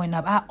growing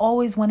up. I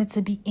always wanted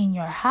to be in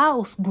your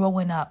house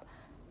growing up.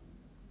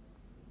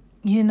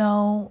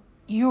 You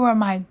were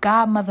my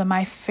godmother,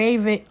 my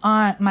favorite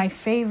aunt,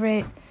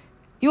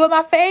 you were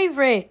my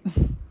favorite.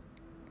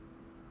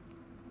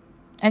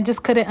 I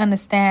just couldn't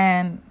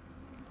understand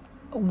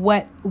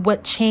what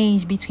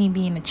changed between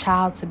being a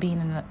child to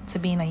being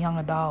a young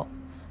adult.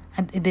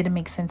 It didn't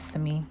make sense to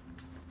me.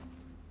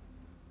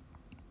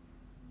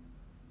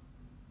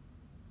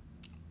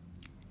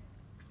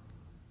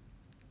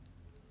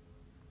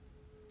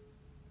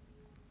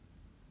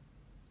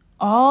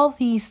 All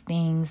these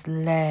things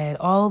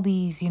all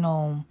these,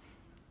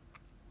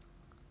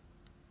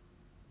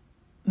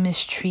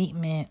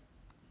 mistreatment,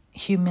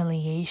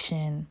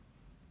 humiliation,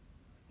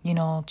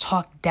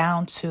 talked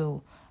down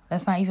to.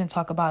 Let's not even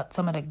talk about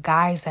some of the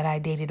guys that I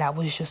dated that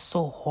was just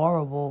so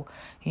horrible.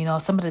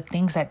 Some of the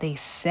things that they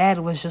said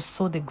was just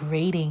so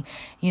degrading.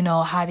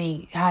 How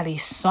they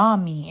saw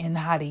me and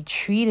how they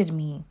treated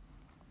me.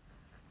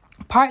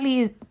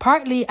 Partly,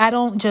 I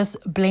don't just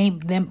blame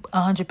them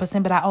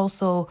 100%, but I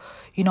also,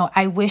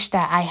 I wish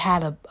that I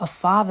had a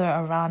father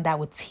around that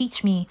would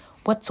teach me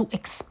what to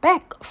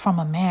expect from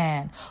a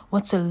man,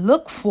 what to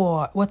look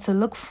for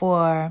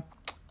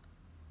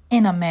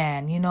in a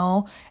man, and,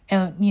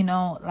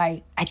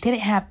 like I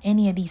didn't have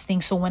any of these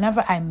things. So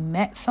whenever I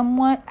met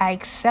someone, I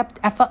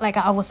felt like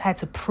I always had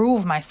to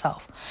prove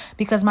myself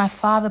because my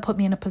father put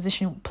me in a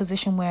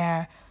position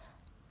where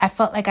I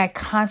felt like I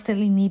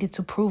constantly needed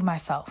to prove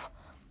myself.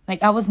 Like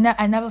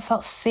I never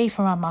felt safe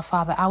around my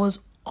father. I was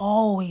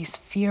always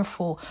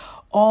fearful,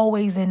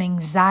 always in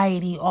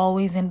anxiety,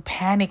 always in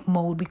panic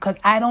mode because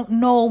I don't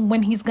know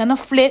when he's going to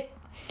flip.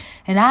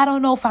 And I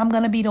don't know if I'm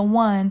going to be the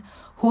one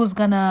who's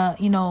going to,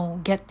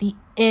 get the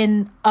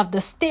end of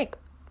the stick.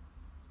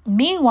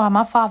 Meanwhile,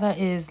 my father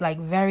is like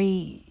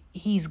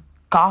he's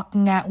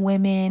gawking at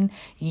women,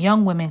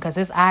 young women, because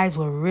his eyes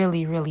were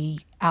really, really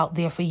out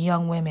there for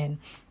young women.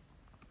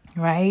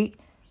 Right?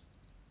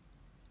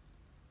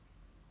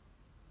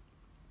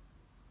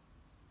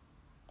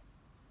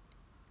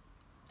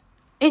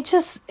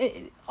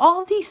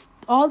 All these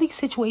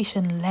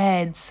situations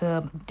led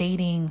to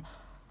dating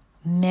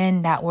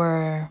men that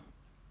were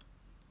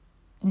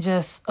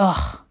just,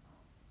 ugh,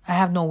 I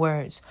have no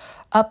words.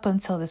 Up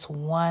until this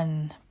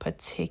one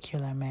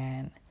particular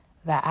man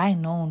that I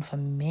known for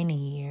many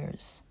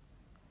years.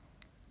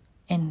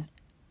 And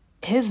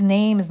his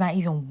name is not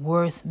even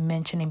worth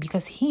mentioning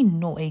because he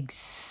knew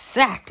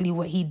exactly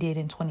what he did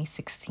in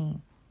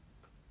 2016.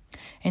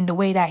 And the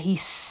way that he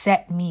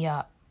set me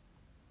up.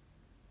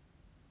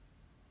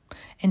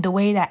 And the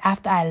way that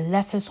after I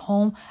left his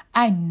home,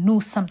 I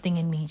knew something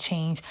in me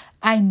changed.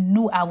 I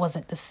knew I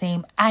wasn't the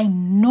same. I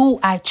knew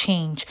I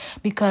changed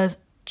because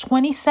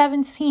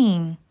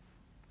 2017,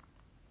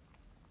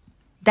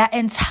 that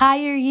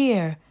entire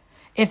year,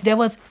 if there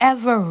was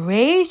ever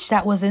rage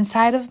that was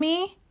inside of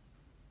me,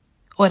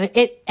 or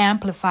it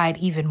amplified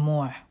even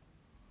more.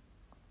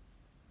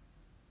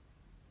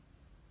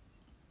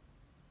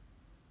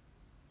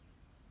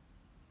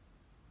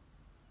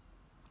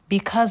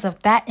 Because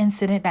of that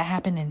incident that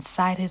happened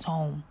inside his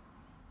home.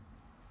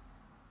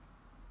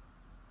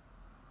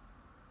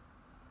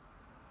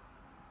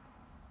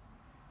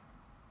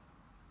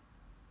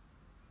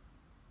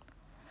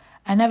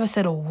 I never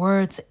said a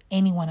word to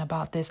anyone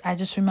about this. I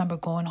just remember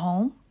going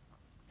home.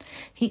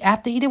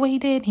 After he did what he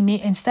did,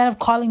 instead of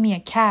calling me a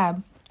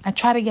cab, I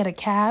tried to get a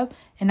cab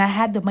and I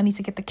had the money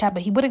to get the cab,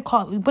 but he wouldn't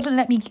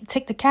let me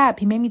take the cab.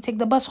 He made me take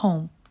the bus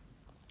home.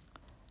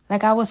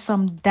 Like I was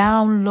some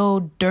down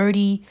low,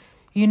 dirty,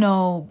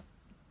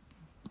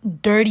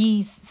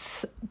 dirty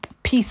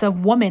piece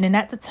of woman. And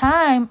at the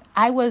time,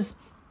 I was,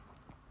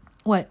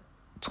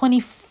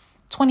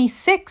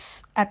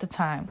 26 at the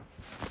time.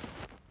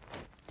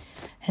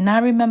 And I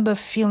remember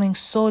feeling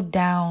so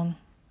down,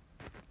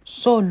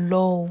 so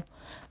low,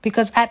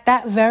 because at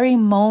that very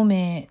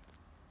moment,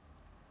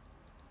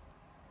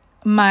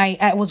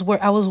 I was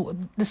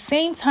the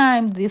same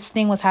time this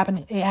thing was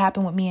happening. It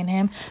happened with me and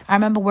him. I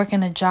remember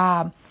working a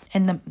job.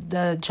 And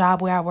the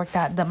job where I worked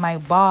at, my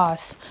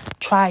boss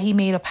he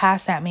made a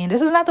pass at me. And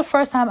this is not the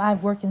first time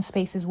I've worked in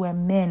spaces where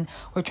men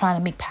were trying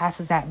to make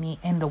passes at me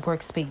in the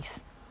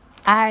workspace.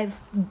 I've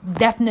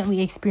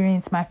definitely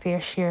experienced my fair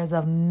shares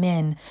of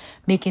men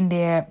making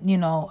their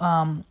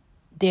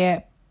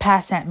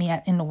pass at me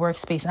in the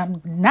workspace. And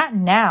I'm not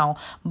now,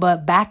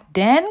 but back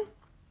then,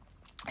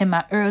 in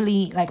my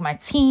my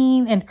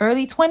teen and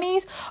early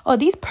 20s,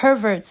 these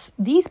perverts,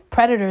 these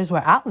predators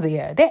were out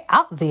there. They're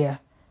out there.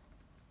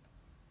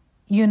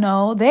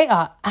 They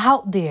are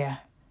out there,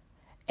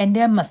 and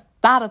they're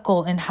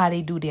methodical in how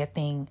they do their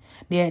thing.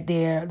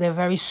 They're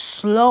very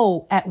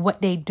slow at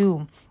what they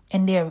do,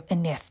 and they're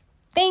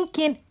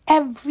thinking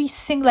every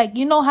single,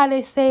 how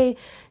they say,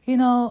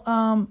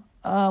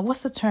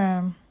 what's the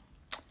term?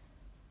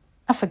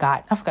 I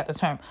forgot the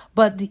term,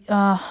 but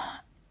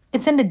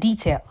it's in the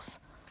details.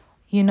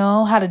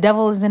 How the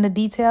devil is in the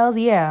details.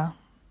 Yeah,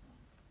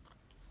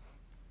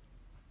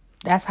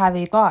 that's how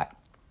they thought.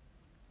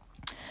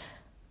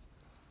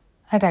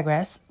 I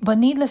digress. But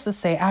needless to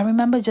say, I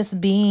remember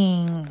just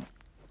going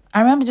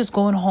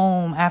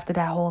home after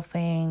that whole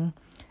thing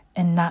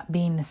and not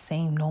being the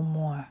same no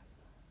more.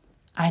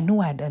 I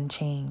knew I'd done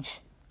changed.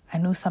 I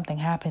knew something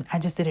happened. I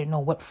just didn't know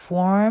what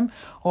form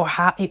or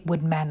how it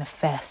would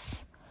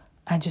manifest.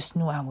 I just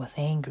knew I was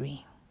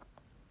angry.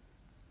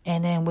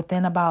 And then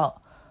within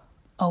about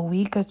a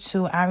week or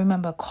two, I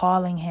remember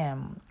calling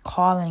him.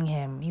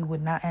 He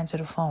would not answer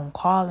the phone.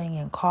 Calling.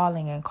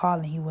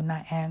 He would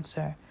not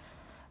answer.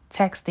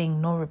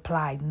 Texting, no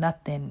reply,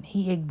 nothing.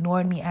 He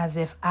ignored me as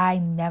if I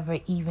never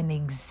even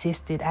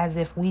existed, as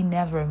if we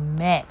never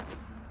met.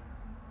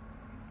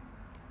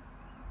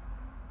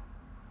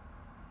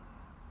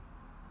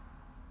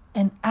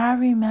 And I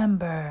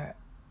remember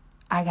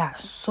I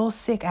got so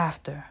sick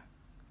after.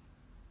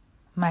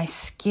 My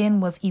skin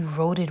was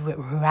eroded with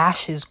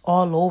rashes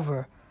all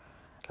over.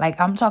 Like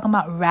I'm talking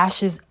about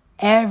rashes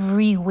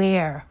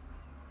everywhere.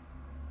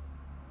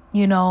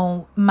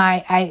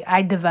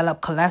 I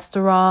developed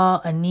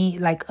cholesterol,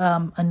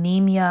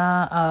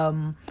 anemia.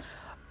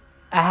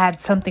 I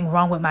had something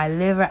wrong with my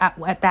liver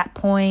at that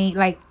point.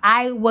 Like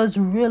I was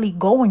really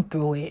going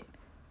through it.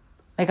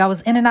 Like I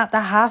was in and out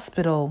the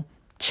hospital,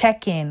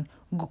 checking,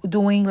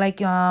 doing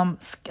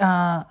CAT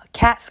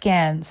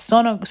scans,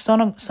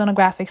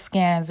 sonographic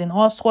scans, and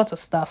all sorts of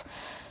stuff.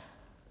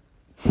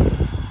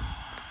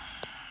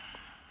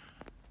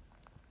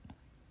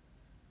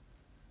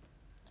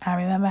 I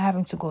remember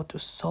having to go through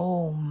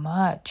so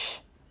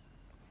much.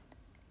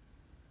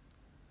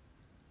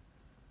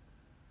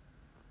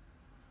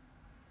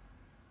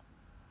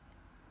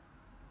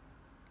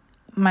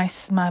 My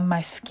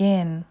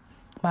skin,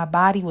 my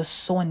body was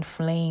so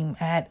inflamed.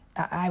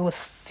 I was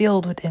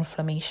filled with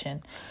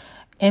inflammation.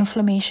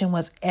 Inflammation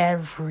was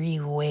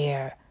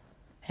everywhere.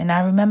 And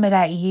I remember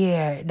that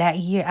year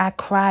I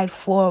cried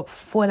for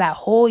that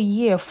whole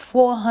year,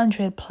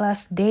 400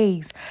 plus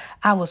days.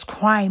 I was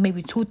crying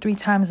maybe 2-3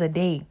 times a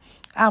day.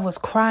 I was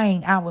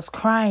crying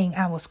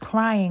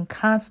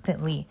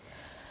constantly.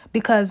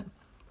 Because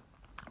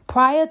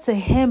prior to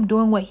him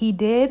doing what he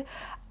did,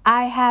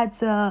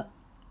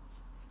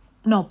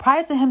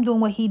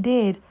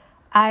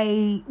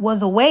 I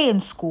was away in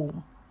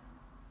school.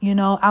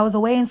 I was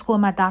away in school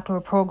in my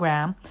doctoral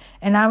program,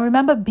 and I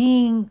remember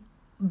living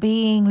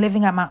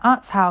at my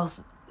aunt's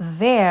house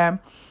there.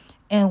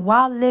 And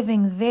while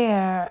living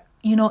there,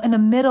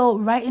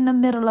 right in the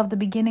middle of the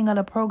beginning of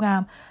the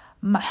program,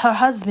 her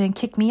husband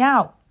kicked me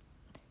out.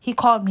 He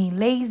called me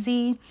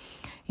lazy.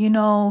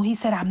 He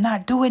said, I'm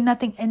not doing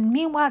nothing. And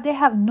meanwhile, they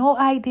have no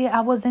idea I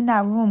was in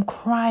that room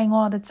crying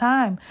all the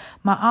time.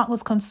 My aunt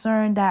was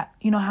concerned that,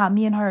 how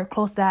me and her are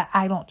close, that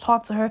I don't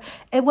talk to her.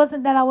 It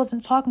wasn't that I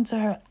wasn't talking to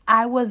her.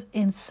 I was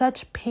in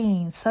such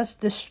pain, such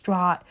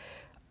distraught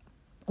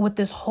with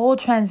this whole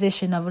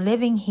transition of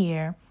living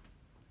here,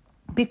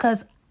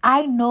 because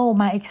I know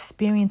my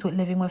experience with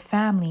living with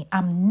family.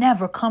 I'm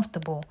never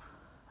comfortable.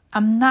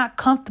 I'm not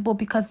comfortable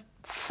because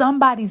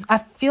I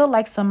feel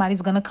like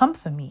somebody's going to come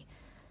for me.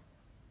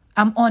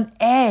 I'm on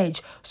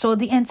edge. So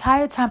the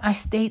entire time I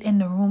stayed in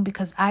the room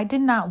because I did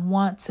not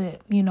want to,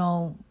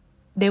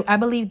 I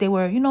believe they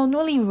were,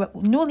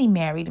 newly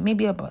married,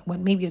 maybe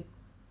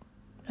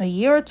a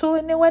year or two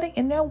in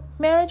their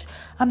marriage.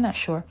 I'm not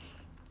sure,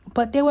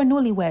 but they were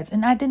newlyweds,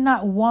 and I did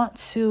not want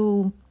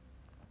to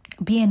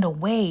be in the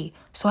way.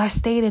 So I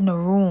stayed in the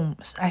room.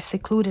 I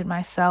secluded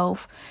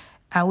myself.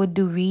 I would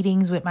do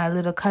readings with my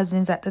little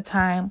cousins at the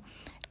time,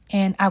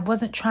 and I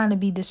wasn't trying to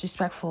be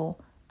disrespectful.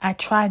 I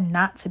tried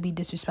not to be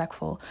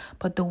disrespectful,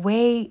 but the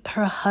way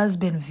her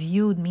husband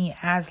viewed me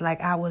as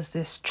like I was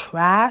this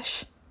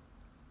trash,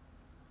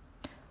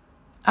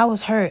 I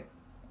was hurt.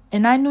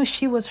 And I knew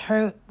she was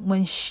hurt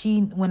when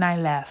I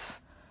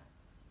left.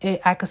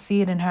 I could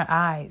see it in her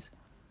eyes,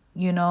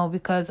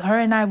 because her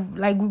and I,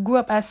 we grew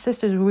up as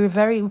sisters. We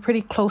were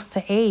pretty close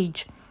to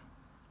age.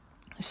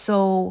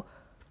 So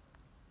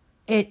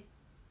I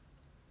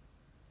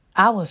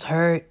was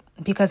hurt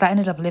because I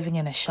ended up living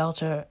in a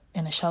shelter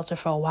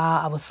for a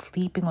while. I was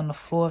sleeping on the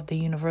floor of the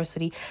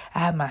university. I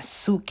had my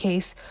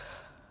suitcase.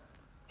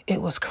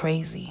 It was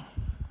crazy.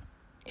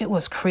 It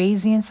was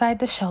crazy inside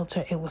the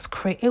shelter. It was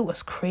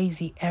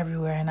crazy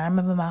everywhere. And I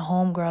remember my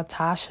homegirl,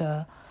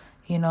 Tasha,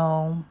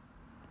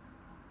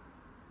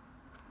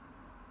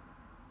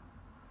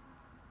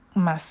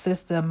 my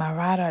sister, my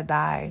ride or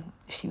die.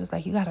 She was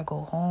like, you got to go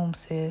home,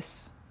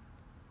 sis.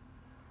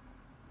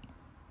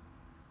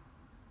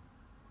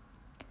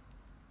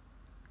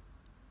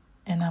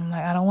 And I'm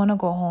like, I don't want to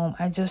go home.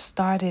 I just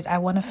started. I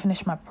want to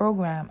finish my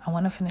program.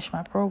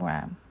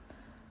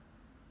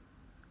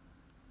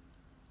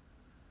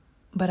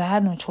 But I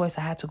had no choice.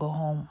 I had to go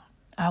home.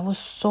 I was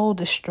so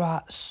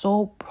distraught,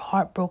 so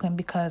heartbroken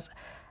because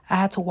I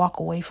had to walk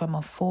away from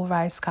a full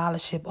ride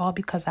scholarship, all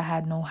because I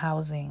had no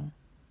housing.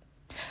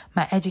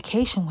 My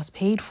education was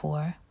paid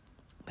for,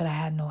 but I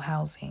had no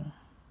housing.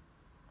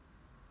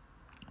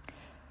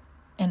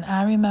 And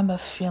I remember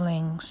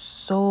feeling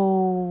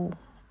so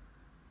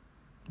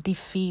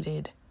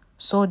defeated,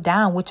 so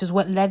down, which is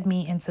what led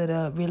me into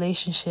the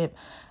relationship,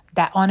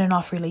 that on and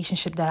off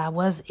relationship that I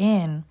was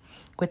in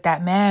with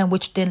that man,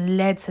 which then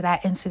led to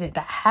that incident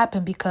that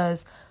happened,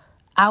 because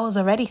I was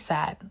already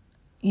sad,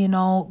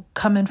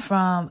 coming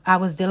from, I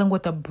was dealing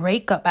with a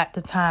breakup at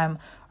the time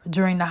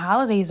during the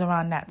holidays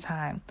around that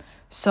time.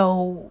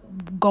 So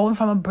going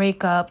from a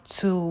breakup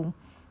to,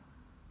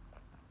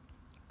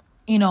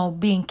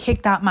 being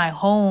kicked out my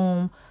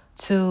home,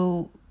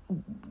 to,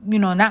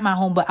 not my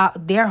home, but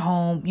out their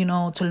home,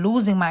 to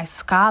losing my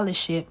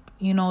scholarship,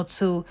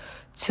 to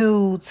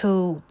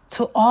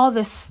all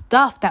this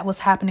stuff that was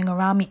happening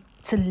around me,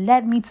 to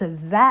lead me to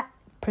that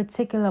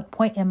particular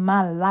point in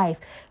my life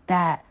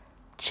that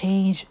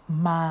changed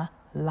my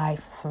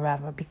life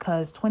forever.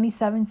 Because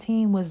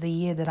 2017 was the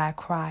year that I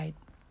cried.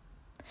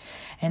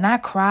 And I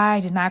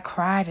cried and I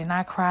cried and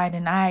I cried.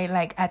 And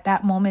at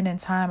that moment in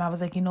time, I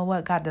was like, you know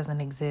what? God doesn't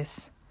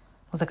exist.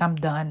 I was like, I'm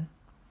done.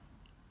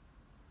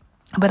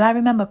 But I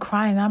remember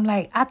crying.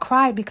 I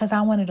cried because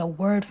I wanted a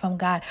word from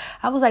God.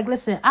 I was like,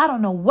 listen, I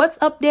don't know what's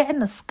up there in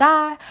the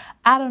sky.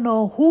 I don't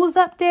know who's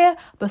up there,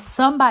 but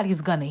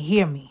somebody's going to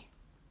hear me.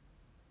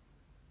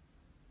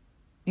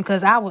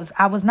 Because I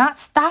was not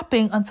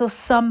stopping until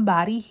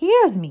somebody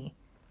hears me.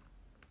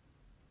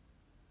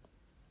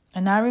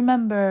 And I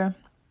remember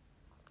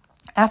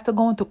after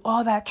going through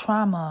all that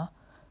trauma,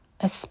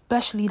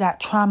 especially that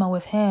trauma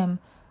with him,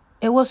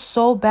 it was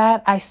so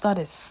bad I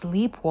started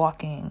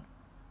sleepwalking.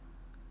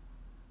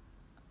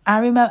 I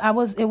remember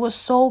it was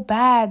so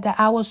bad that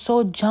I was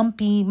so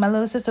jumpy. My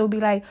little sister would be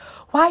like,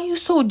 why are you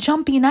so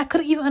jumpy? And I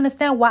couldn't even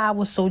understand why I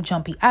was so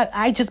jumpy.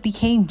 I just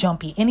became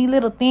jumpy. Any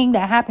little thing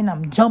that happened,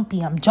 I'm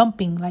jumping.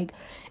 Like,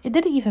 it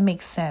didn't even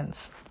make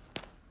sense.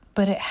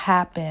 But it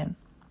happened.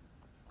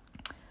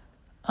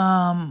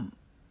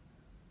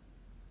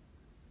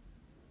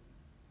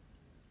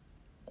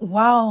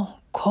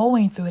 While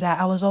going through that,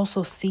 I was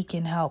also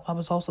seeking help. I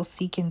was also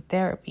seeking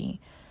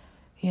therapy,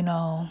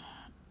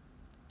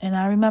 And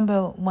I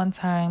remember one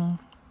time,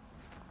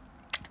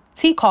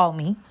 T called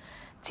me.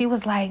 T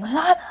was like,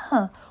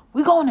 Lana,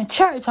 we going to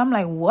church. I'm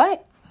like,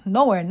 what?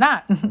 No, we're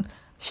not.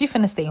 She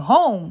finna stay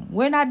home.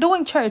 We're not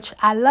doing church.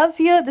 I love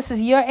you. This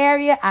is your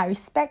area. I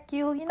respect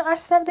you. I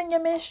served in your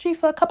ministry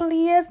for a couple of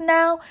years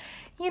now.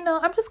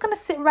 I'm just going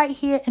to sit right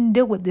here and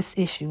deal with this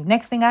issue.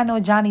 Next thing I know,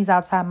 Johnny's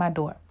outside my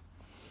door.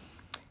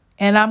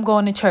 And I'm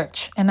going to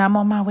church. And I'm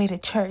on my way to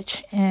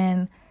church.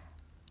 And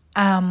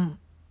I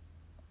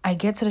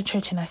get to the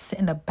church and I sit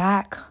in the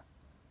back.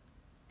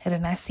 And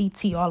then I see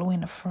T all the way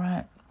in the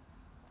front.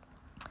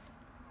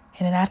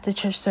 And then after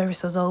church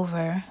service was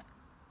over,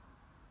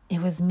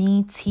 it was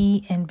me,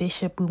 T, and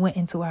Bishop. We went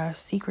into our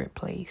secret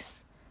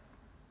place.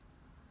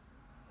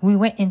 We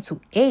went into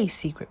a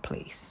secret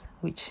place,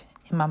 which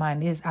in my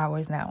mind is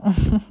ours now.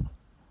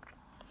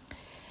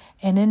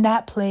 And in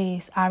that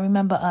place, I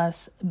remember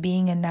us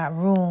being in that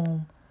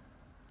room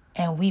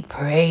and we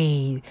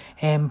prayed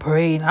and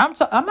prayed. I'm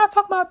not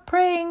talking about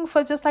praying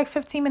for just like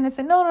 15 minutes.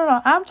 And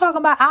no. I'm talking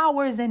about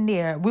hours in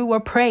there. We were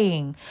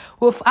praying.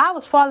 Well, I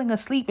was falling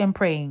asleep and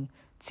praying.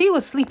 T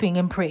was sleeping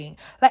and praying.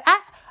 Like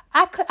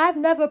I've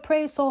never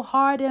prayed so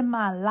hard in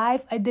my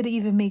life. It didn't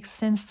even make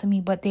sense to me,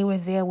 but they were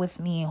there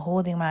with me and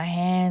holding my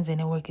hands, and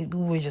we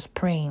were just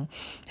praying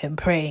and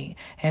praying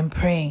and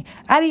praying.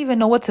 I didn't even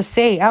know what to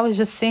say. I was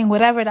just saying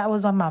whatever that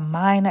was on my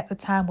mind at the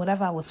time,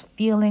 whatever I was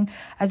feeling.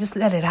 I just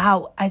let it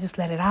out. I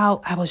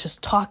was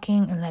just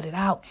talking and let it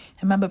out. I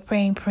remember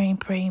praying.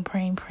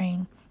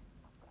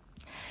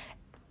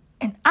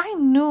 And I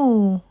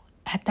knew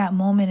at that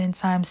moment in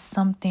time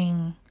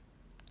something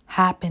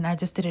happened. I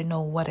just didn't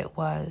know what it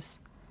was.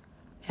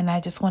 And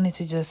I just wanted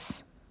to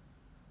just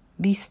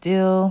be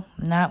still,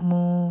 not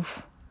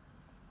move.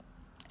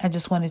 I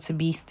just wanted to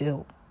be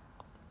still.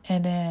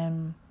 And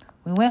then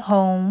we went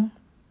home.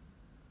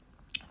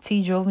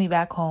 T drove me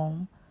back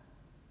home.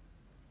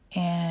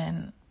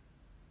 And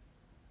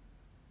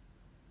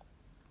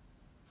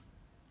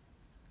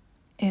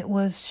it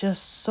was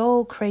just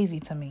so crazy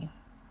to me.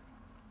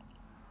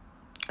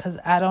 Because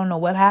I don't know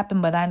what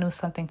happened, but I knew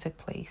something took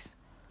place.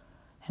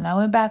 And I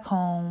went back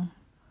home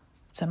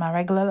to my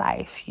regular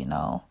life,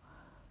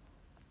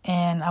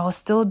 and I was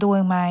still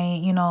doing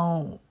my,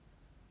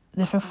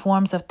 different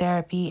forms of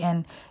therapy.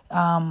 And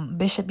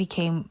Bishop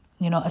became,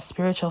 a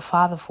spiritual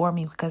father for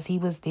me because he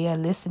was there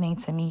listening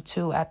to me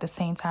too at the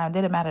same time. It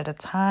didn't matter the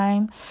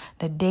time,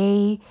 the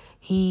day.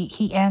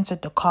 He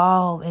answered the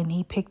call and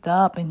he picked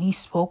up and he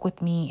spoke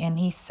with me and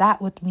he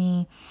sat with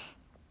me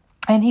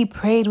and he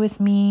prayed with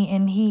me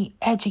and he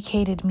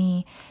educated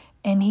me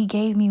and he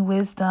gave me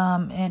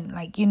wisdom. And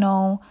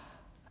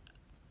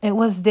it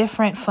was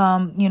different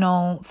from,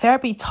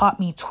 therapy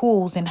taught me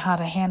tools and how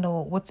to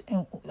handle what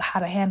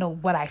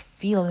I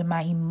feel in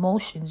my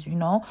emotions,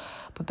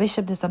 but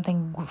Bishop did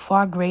something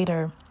far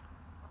greater,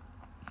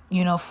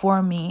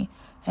 for me.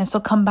 And so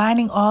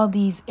combining all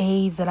these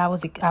aids that I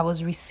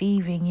was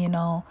receiving,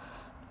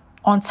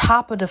 on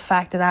top of the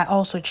fact that I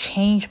also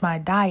changed my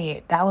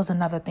diet, that was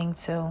another thing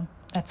too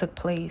that took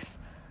place.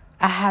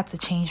 I had to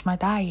change my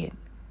diet.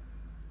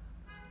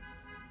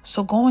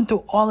 So going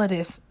through all of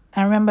this,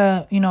 I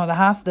remember,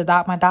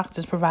 my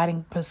doctor's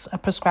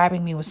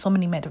prescribing me with so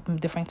many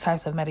different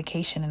types of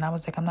medication. And I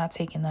was like, I'm not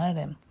taking none of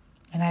them.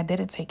 And I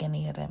didn't take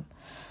any of them.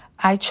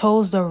 I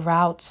chose the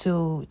route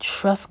to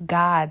trust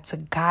God to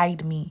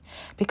guide me,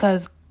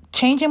 because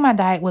changing my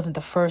diet wasn't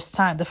the first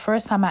time. The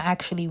first time I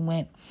actually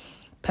went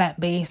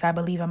plant-based, I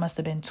believe I must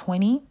have been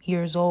 20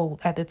 years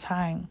old at the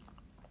time.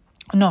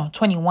 No,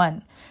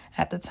 21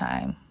 at the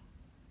time.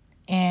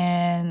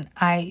 And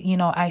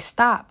I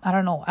stopped. I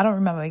don't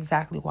remember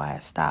exactly why I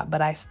stopped,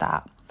 but I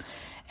stopped.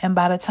 And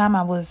by the time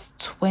I was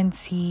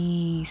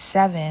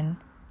 27,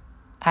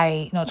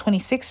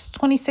 26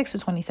 or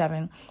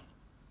 27.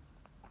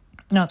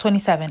 No,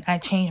 27. I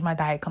changed my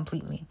diet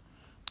completely.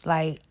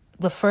 Like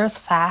the first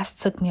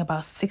fast took me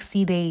about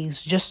 60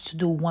 days just to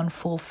do one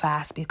full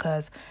fast,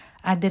 because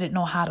I didn't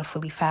know how to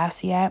fully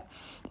fast yet,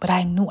 but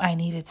I knew I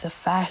needed to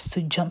fast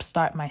to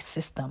jumpstart my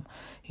system,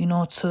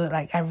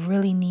 I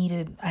really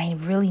needed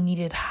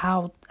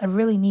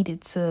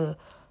to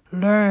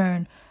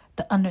learn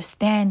the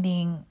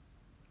understanding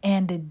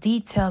and the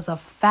details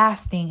of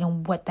fasting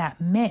and what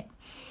that meant.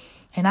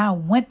 And I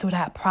went through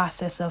that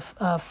process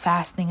of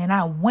fasting, and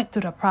I went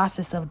through the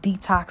process of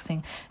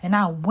detoxing, and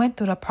I went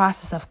through the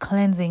process of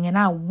cleansing, and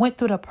I went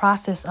through the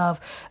process of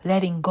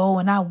letting go,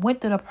 and I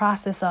went through the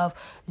process of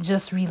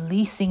just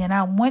releasing, and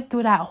I went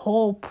through that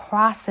whole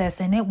process,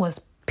 and it was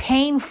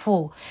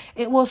painful.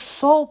 It was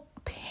so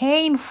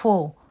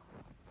painful.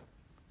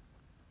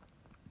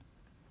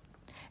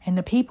 And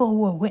the people who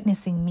were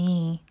witnessing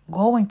me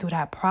going through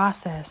that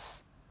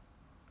process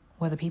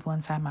were the people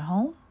inside my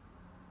home,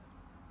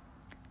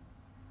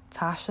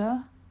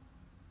 Tasha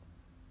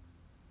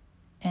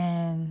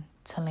and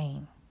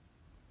Talene.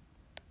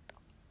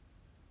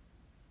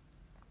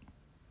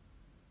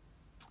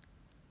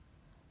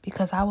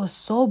 Because I was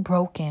so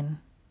broken.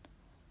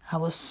 I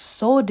was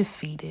so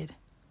defeated.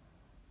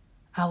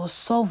 I was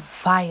so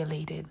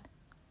violated.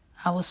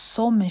 I was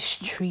so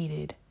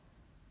mistreated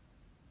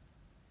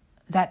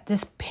that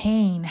this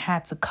pain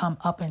had to come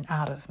up and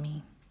out of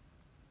me.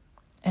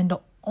 And the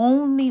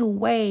only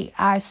way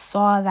I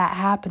saw that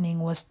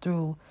happening was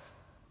through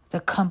the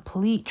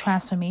complete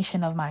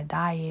transformation of my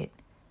diet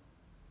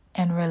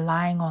and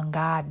relying on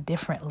God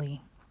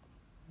differently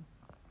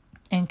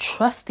and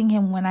trusting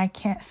him when I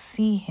can't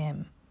see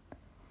him.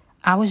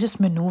 I was just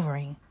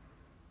maneuvering.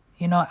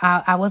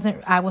 I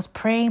was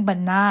praying, but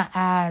not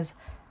as,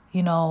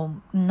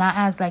 not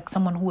as like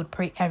someone who would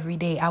pray every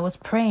day. I was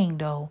praying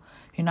though.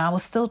 I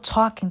was still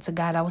talking to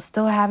God. I was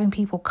still having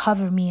people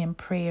cover me in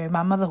prayer.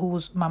 My mother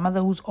who's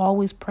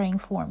always praying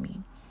for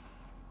me.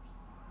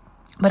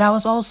 But I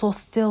was also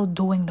still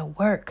doing the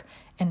work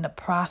in the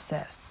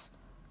process.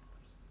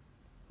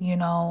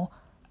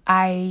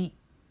 I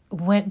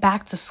went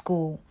back to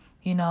school.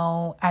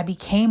 I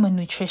became a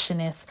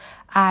nutritionist.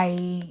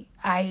 I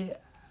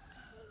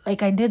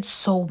did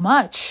so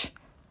much.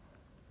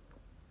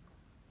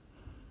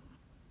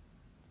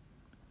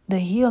 The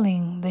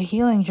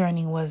healing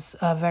journey was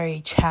a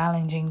very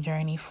challenging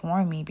journey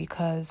for me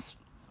because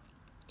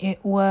it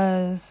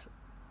was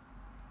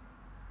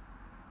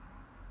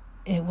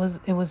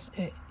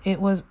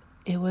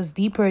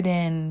deeper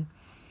than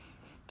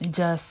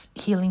just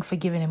healing,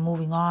 forgiving, and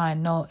moving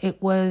on. No, it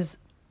was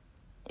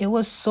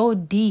so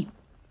deep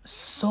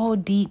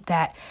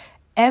that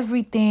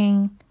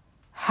everything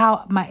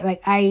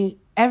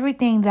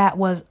everything that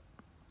was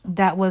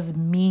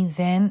me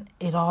then,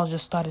 it all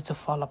just started to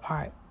fall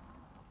apart.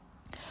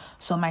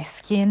 So my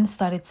skin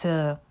started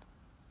to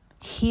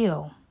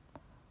heal.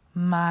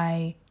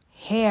 My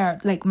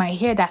hair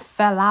that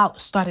fell out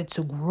started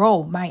to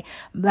grow.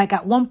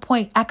 At one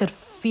point I could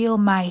feel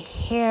my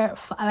hair,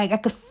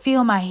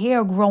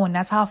 growing.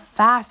 That's how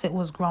fast it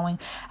was growing.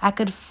 I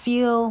could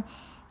feel,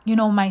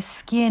 my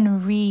skin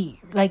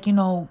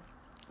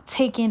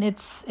taking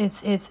its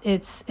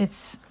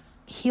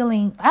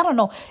healing. I don't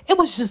know. It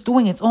was just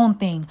doing its own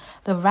thing.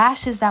 The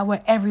rashes that were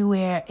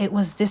everywhere, it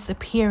was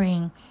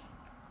disappearing.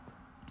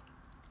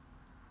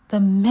 The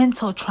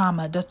mental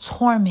trauma, the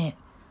torment,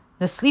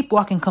 the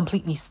sleepwalking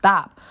completely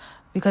stopped,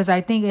 because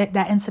I think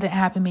that incident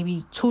happened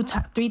maybe two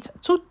to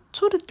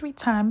three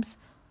times.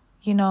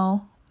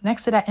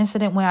 Next to that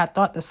incident where I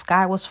thought the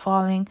sky was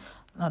falling.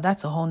 No,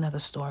 that's a whole nother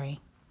story.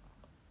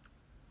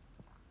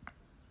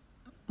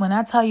 When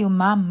I tell you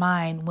my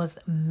mind was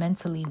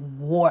mentally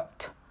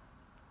warped,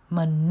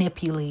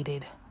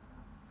 manipulated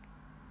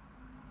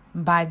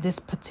by this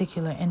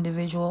particular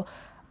individual,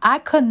 I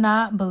could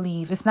not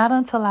believe. It's not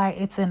until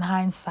it's in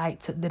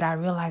hindsight that I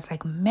realized,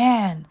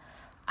 man,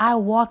 I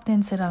walked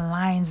into the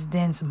lion's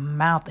den's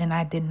mouth and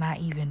I did not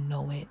even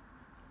know it.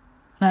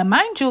 Now,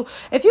 mind you,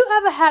 if you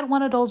ever had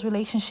one of those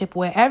relationships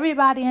where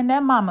everybody and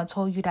their mama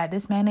told you that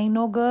this man ain't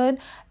no good,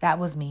 that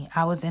was me.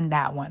 I was in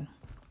that one.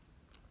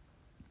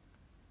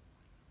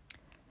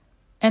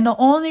 And the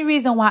only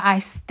reason why I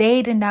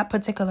stayed in that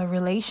particular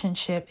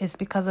relationship is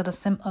because of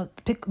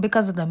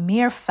the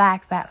mere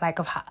fact that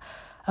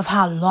of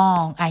how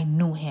long I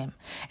knew him.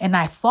 And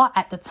I thought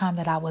at the time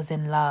that I was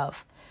in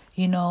love,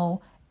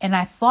 and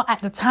I thought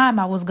at the time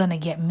I was going to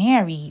get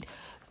married,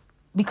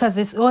 because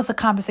it was a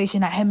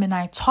conversation that him and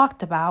I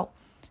talked about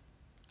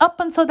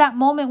up until that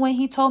moment when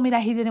he told me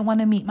that he didn't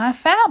want to meet my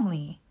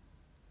family.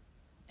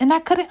 And I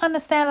couldn't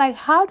understand,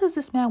 how does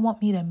this man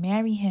want me to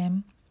marry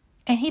him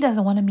and he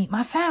doesn't want to meet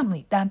my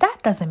family? Now, that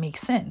doesn't make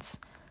sense.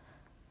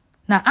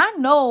 Now, I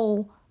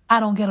know I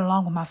don't get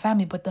along with my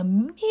family, but the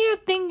mere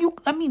thing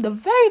the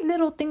very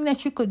little thing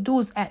that you could do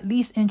is at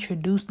least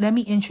let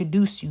me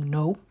introduce you.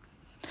 No.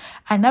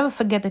 I never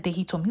forget the day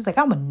he told me, he's like,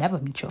 I would never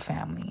meet your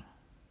family.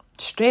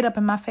 Straight up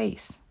in my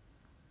face.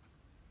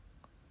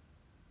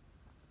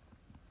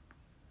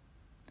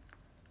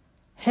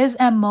 His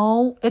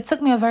MO, it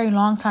took me a very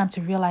long time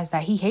to realize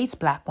that he hates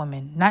black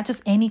women. Not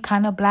just any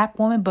kind of black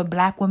woman, but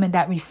black women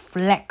that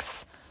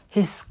reflects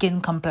his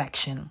skin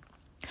complexion.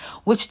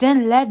 Which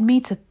then led me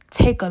to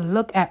take a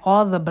look at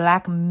all the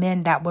black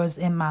men that was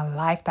in my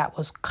life that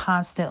was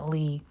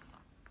constantly,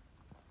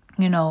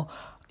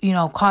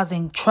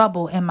 causing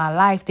trouble in my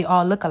life. They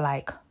all look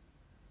alike.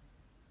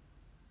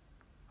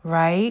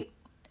 Right?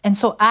 And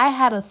so I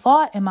had a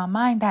thought in my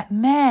mind that,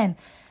 man,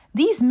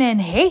 these men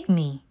hate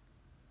me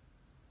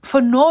for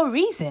no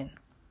reason.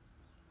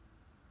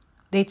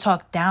 They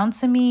talk down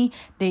to me.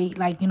 They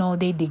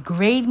they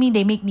degrade me.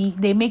 They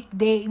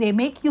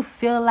make you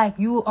feel like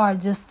you are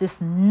just this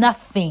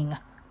nothing.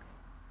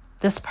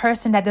 This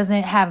person that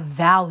doesn't have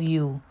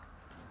value.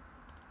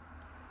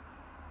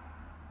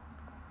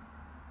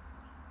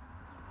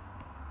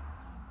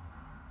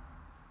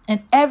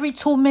 And every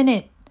 2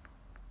 minutes,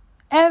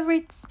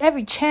 every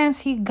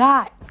chance he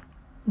got,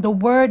 the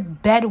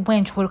word bed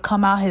wench would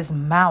come out his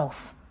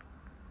mouth.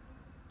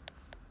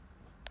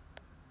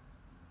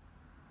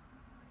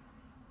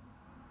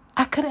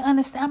 I couldn't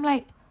understand. I'm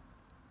like,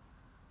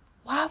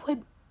 why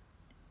would...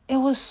 It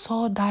was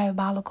so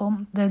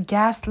diabolical. The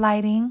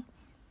gaslighting.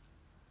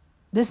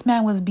 This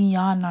man was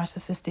beyond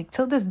narcissistic.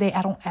 Till this day,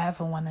 I don't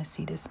ever want to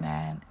see this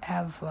man.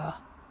 Ever.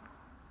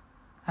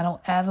 I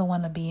don't ever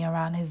want to be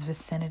around his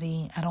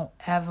vicinity. I don't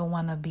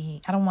want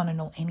to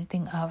know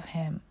anything of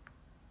him.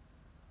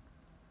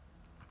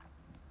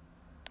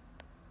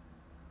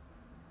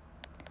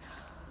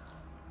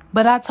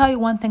 But I'll tell you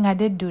one thing I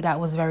did do that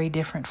was very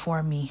different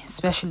for me,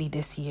 especially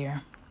this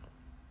year.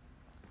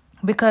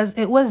 Because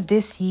it was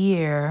this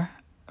year,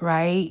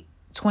 right?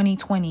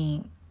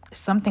 2020,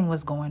 something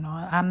was going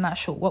on. I'm not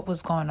sure what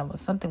was going on, but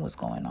something was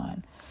going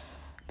on.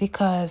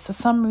 Because for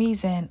some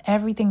reason,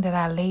 everything that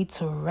I laid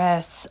to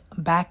rest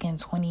back in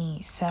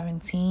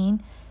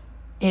 2017,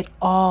 it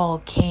all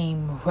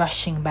came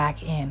rushing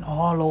back in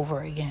all over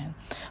again.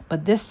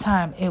 But this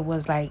time it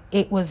was like,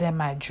 it was in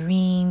my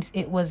dreams.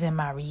 It was in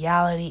my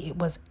reality. It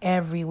was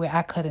everywhere.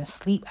 I couldn't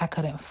sleep. I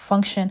couldn't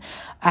function.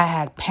 I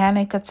had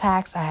panic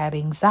attacks. I had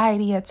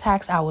anxiety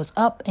attacks. I was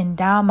up and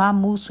down. My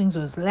mood swings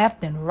was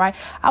left and right.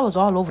 I was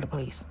all over the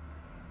place.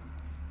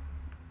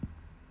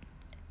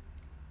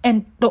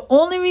 And the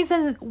only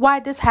reason why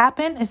this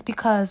happened is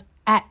because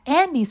at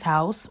Andy's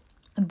house,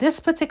 this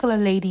particular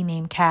lady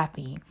named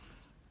Kathy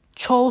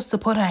chose to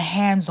put her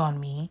hands on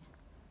me.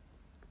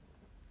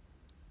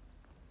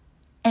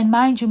 And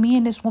mind you, me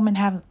and this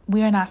woman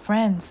we are not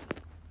friends.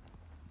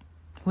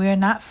 We are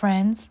not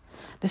friends.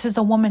 This is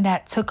a woman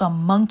that took a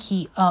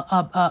monkey,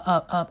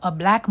 a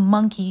black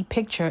monkey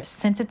picture,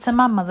 sent it to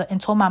my mother and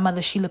told my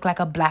mother she looked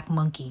like a black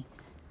monkey.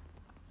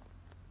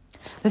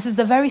 This is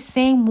the very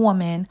same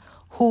woman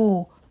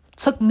who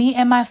took me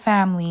and my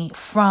family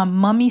from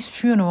Mummy's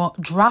funeral,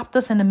 dropped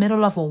us in the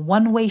middle of a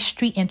one-way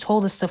street and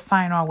told us to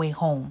find our way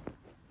home.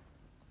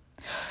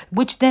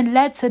 Which then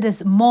led to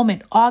this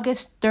moment,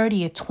 August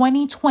 30th,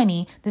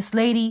 2020, this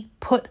lady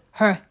put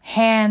her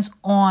hands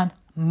on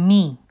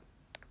me.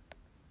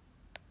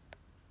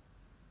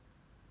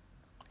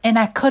 And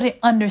I couldn't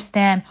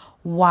understand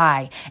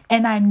why.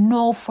 And I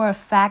know for a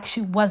fact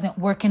she wasn't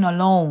working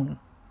alone.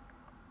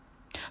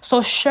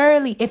 So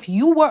surely if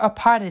you were a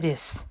part of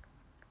this,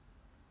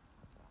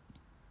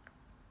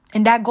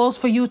 and that goes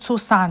for you too,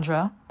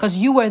 Sandra, because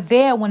you were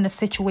there when the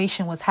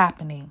situation was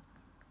happening.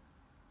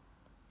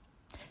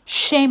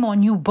 Shame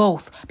on you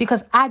both,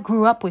 because I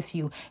grew up with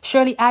you.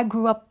 Surely I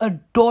grew up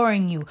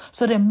adoring you.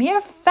 So the mere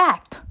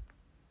fact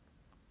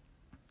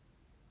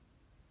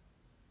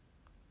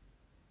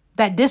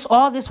that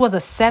all this was a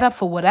setup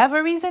for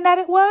whatever reason that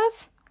it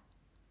was,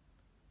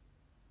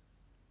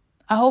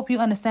 I hope you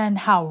understand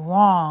how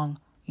wrong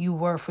you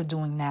were for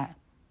doing that.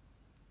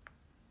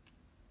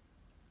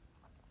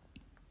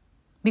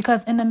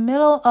 Because in the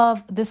middle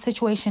of this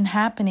situation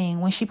happening,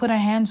 when she put her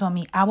hands on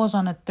me, I was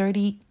on a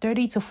 30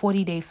 to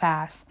 40 day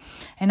fast.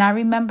 And I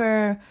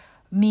remember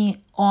I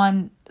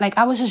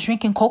was just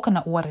drinking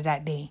coconut water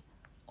that day.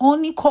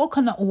 Only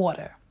coconut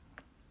water.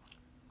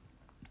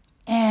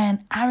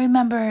 And I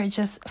remember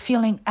just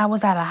feeling I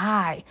was at a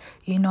high.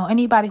 You know,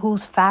 anybody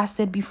who's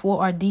fasted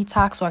before or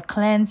detox or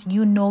cleansed,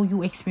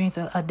 you experience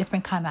a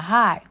different kind of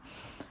high.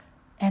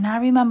 And I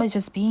remember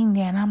just being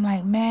there and I'm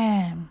like,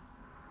 man,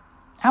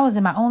 I was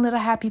in my own little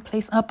happy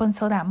place up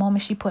until that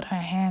moment she put her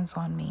hands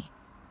on me.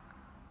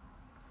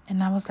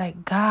 And I was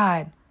like,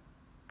 God,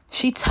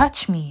 she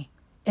touched me.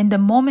 And the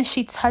moment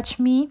she touched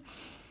me,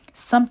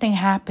 something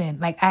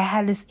happened. Like I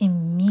had this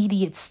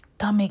immediate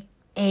stomach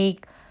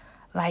ache.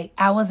 Like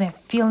I wasn't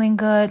feeling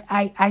good.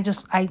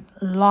 I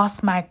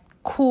lost my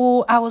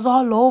cool. I was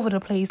all over the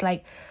place.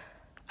 Like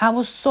I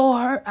was so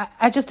hurt.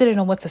 I just didn't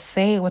know what to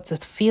say, what to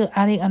feel.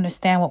 I didn't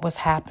understand what was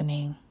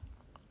happening.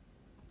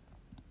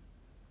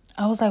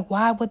 I was like,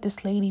 why would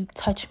this lady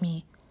touch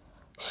me?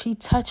 She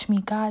touched me,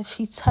 God.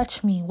 She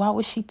touched me. Why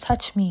would she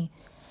touch me?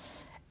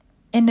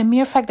 And the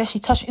mere fact that she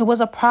touched me, it was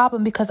a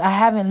problem because I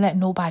haven't let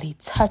nobody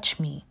touch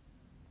me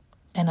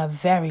in a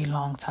very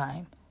long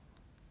time.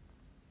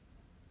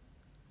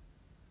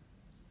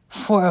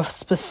 For a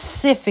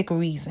specific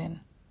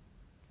reason.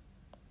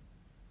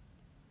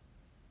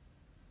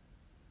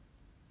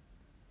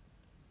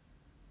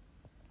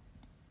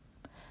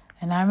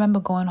 And I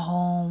remember going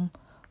home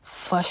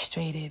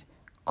frustrated,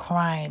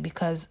 crying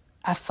because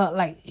I felt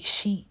like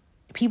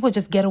people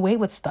just get away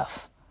with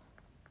stuff,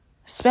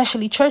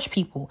 especially church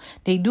people.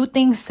 They do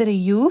things to the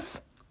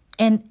youth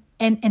and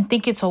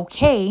think it's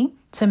okay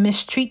to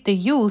mistreat the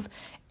youth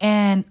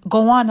and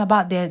go on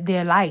about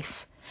their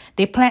life.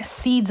 They plant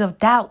seeds of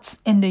doubts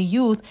in the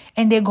youth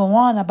and they go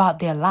on about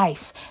their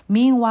life.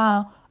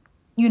 Meanwhile,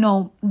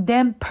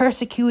 them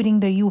persecuting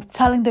the youth,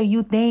 telling the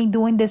youth they ain't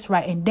doing this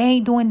right and they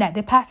ain't doing that.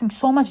 They're passing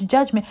so much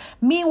judgment.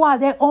 Meanwhile,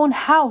 their own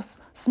house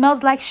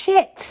smells like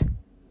shit.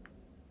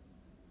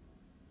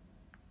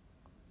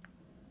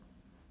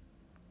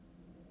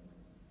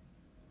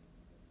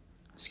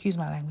 Excuse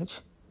my language.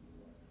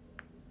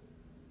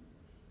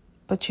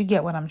 But you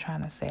get what I'm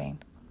trying to say.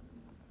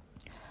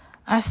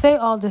 I say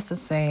all this to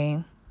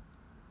say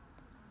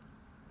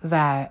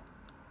that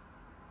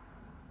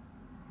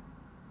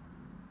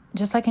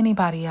just like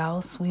anybody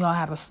else, we all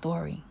have a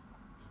story.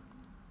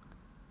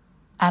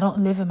 I don't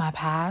live in my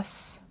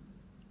past.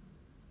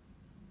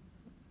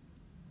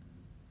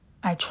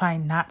 I try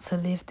not to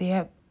live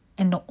there.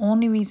 And the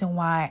only reason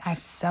why I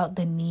felt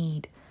the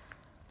need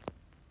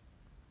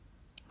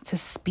to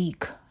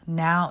speak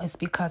now is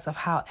because of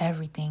how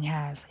everything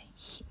has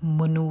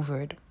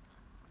maneuvered.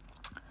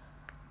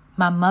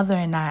 My mother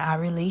and I, our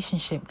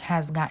relationship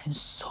has gotten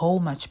so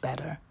much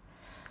better.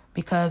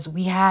 because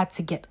we had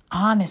to get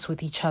honest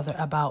with each other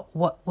about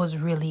what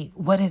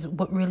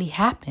really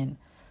happened.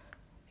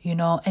 And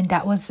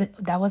that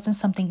wasn't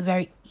something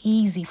very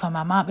easy for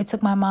my mom. It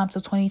took my mom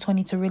till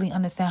 2020 to really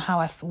understand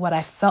what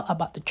I felt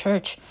about the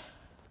church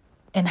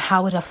and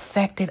how it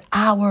affected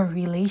our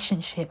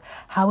relationship,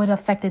 how it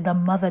affected the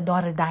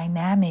mother-daughter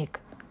dynamic.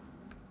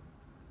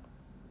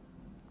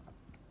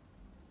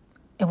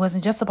 It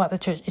wasn't just about the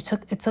church.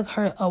 It took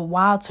her a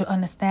while to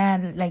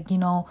understand,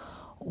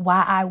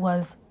 why I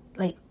was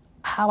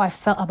how I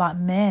felt about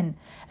men.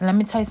 And let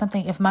me tell you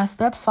something. If my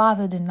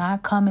stepfather did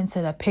not come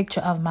into the picture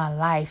of my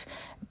life,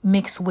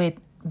 mixed with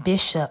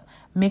Bishop,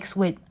 mixed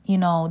with,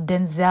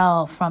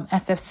 Denzel from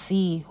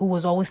SFC, who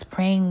was always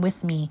praying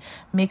with me,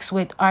 mixed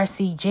with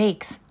RC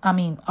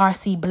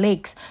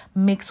Blakes,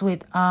 mixed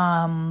with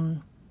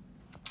my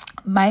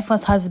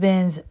first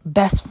husband's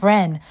best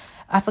friend.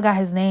 I forgot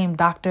his name.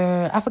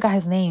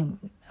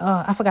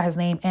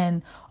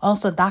 And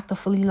also Dr.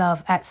 Fully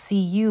Love at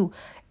CU.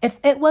 If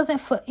it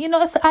wasn't for,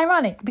 it's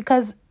ironic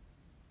because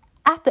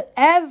after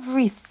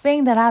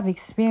everything that I've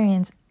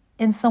experienced,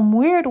 in some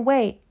weird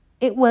way,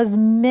 it was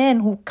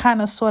men who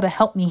kind of sort of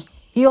helped me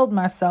heal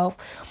myself,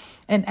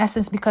 in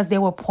essence, because they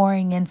were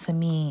pouring into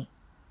me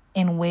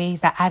in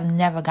ways that I've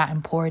never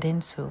gotten poured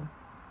into.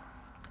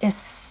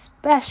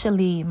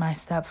 Especially my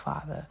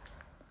stepfather,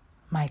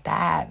 my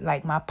dad,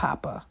 my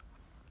papa.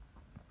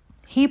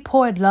 He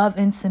poured love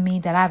into me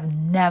that I've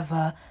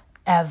never,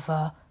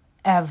 ever,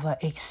 ever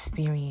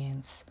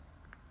experienced.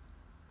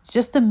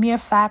 Just the mere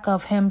fact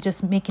of him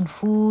just making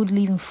food,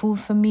 leaving food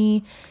for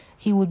me.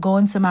 He would go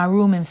into my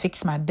room and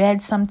fix my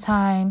bed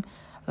sometime.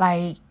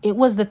 It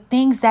was the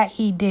things that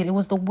he did. It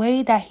was the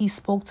way that he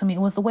spoke to me.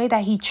 It was the way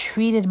that he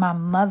treated my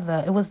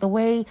mother. It was the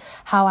way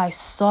how I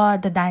saw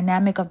the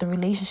dynamic of the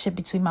relationship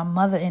between my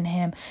mother and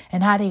him,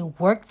 and how they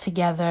worked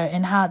together,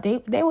 and how they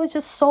were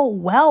just so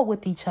well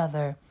with each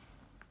other.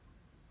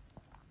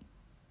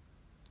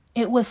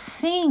 It was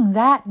seeing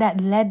that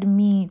led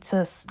me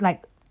to,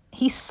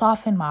 he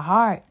softened my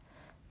heart.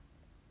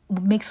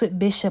 Mixed with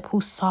Bishop,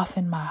 who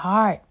softened my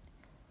heart.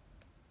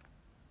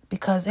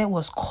 Because it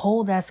was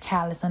cold as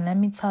callous. And let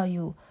me tell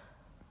you,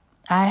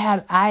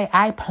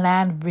 I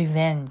planned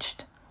revenge.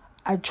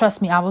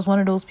 Trust me, I was one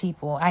of those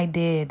people. I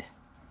did.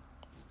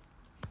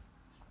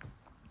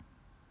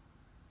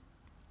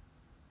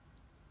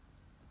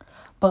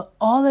 But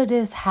all of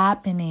this that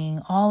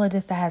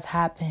has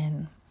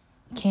happened,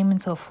 came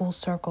into a full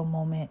circle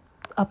moment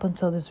up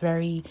until this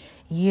very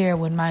year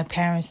when my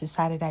parents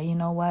decided that, you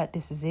know what,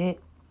 this is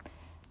it.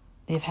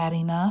 They've had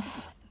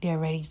enough. They're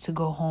ready to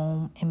go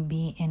home and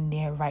be in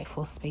their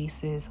rightful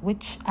spaces,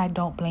 which I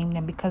don't blame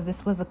them, because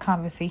this was a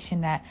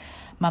conversation that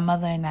my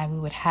mother and we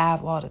would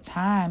have all the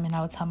time. And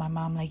I would tell my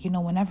mom,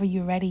 whenever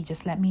you're ready,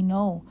 just let me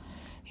know,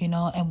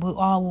 and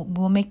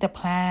we'll make the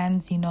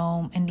plans,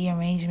 and the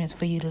arrangements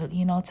for you to,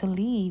 to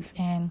leave.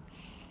 And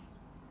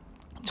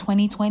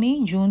June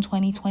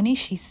 2020,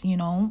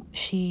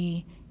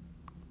 she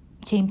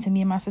came to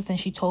me and my sister and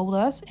she told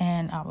us,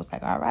 and I was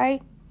like, all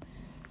right.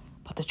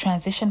 But the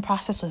transition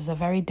process was a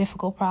very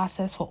difficult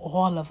process for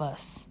all of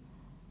us.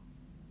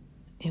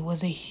 It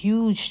was a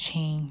huge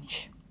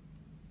change.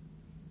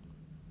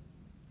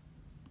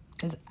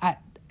 Because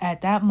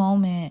at that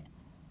moment,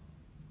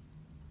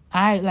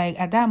 I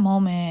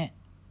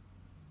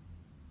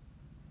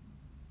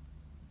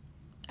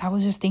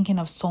was just thinking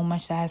of so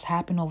much that has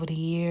happened over the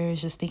years,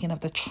 just thinking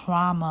of the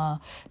trauma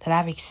that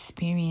I've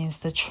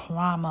experienced, the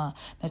trauma.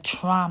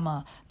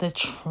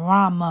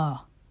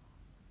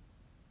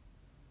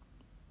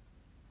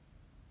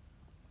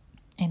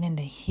 And then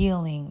the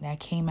healing that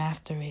came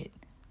after it.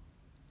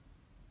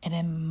 And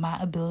then my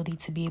ability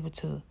to be able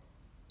to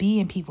be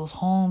in people's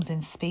homes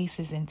and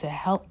spaces and to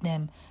help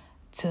them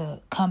to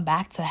come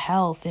back to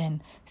health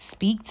and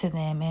speak to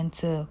them and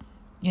to,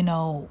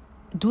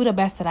 do the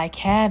best that I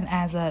can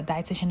as a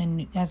dietitian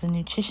and as a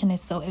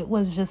nutritionist. So it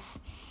was just,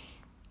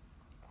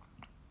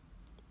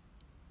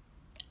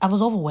 I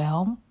was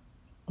overwhelmed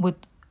with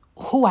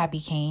who I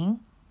became.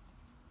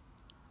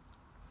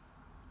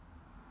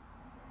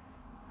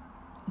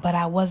 But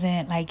I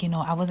wasn't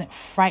I wasn't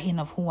frightened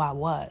of who I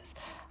was.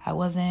 I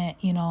wasn't,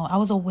 I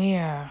was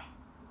aware.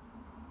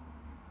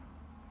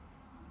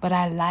 But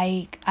I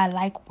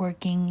like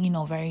working,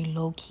 very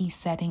low key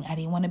setting. I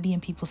didn't want to be in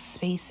people's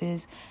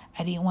spaces.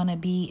 I didn't want to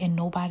be in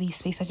nobody's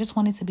space. I just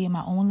wanted to be in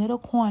my own little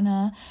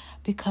corner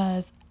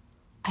because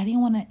I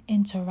didn't want to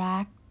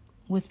interact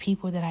with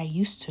people that I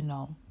used to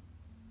know.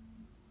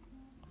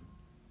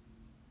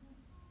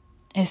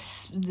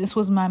 This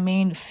was my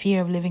main fear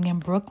of living in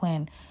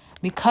Brooklyn.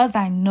 Because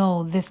I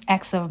know this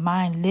ex of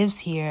mine lives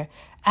here,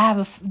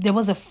 there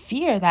was a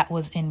fear that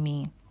was in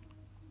me.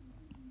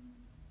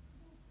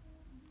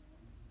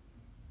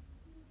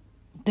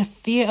 The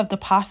fear of the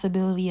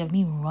possibility of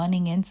me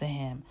running into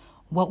him.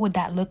 What would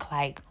that look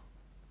like?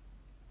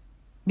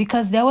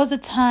 Because there was a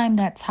time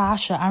that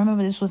Tasha, I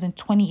remember this was in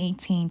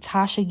 2018,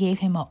 Tasha gave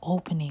him an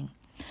opening.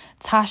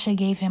 Tasha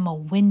gave him a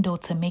window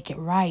to make it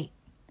right.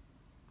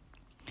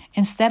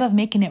 Instead of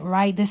making it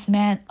right, this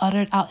man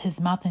uttered out his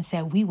mouth and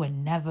said, we were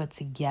never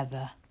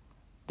together,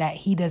 that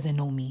he doesn't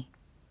know me.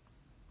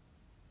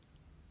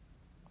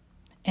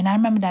 And I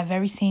remember that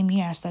very same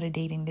year, I started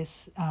dating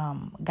this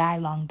guy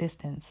long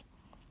distance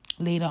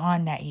later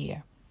on that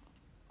year.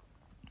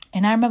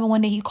 And I remember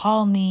one day he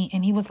called me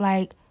and he was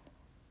like,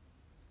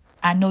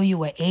 I know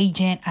you an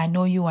agent. I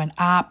know you an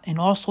op and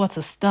all sorts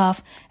of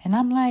stuff. And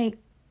I'm like,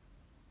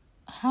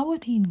 how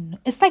would he know?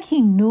 It's like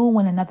he knew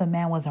when another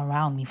man was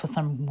around me for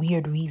some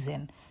weird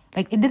reason.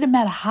 Like, it didn't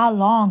matter how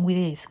long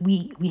we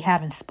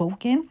haven't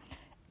spoken.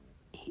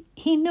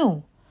 He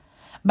knew.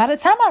 By the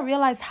time I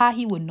realized how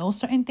he would know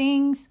certain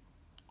things,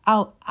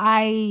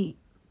 I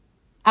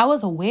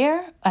was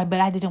aware, but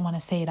I didn't want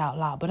to say it out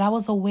loud. But I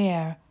was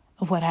aware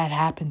of what had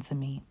happened to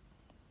me.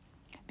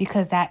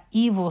 Because that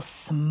evil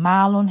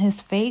smile on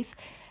his face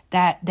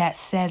that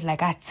said,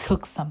 like, I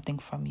took something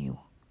from you.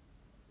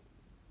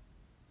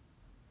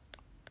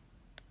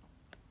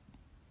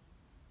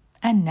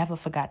 I never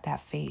forgot that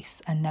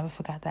face. I never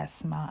forgot that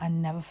smile. I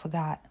never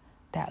forgot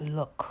that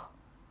look.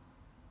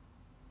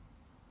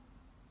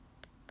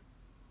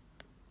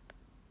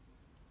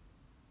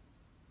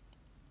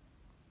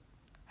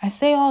 I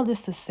say all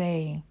this to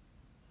say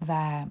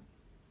that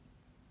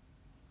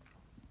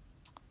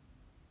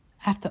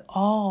after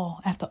all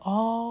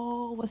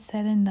was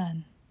said and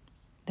done,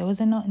 there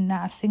was not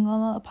a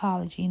single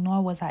apology,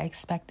 nor was I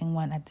expecting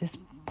one at this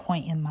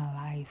point in my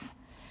life,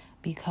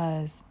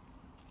 because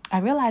I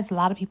realized a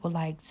lot of people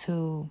like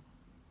to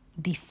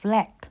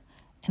deflect,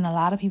 and a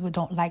lot of people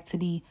don't like to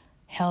be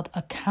held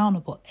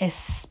accountable,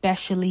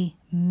 especially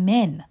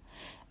men.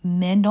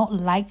 Men don't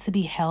like to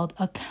be held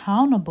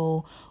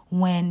accountable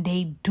when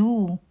they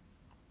do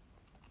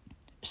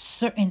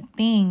certain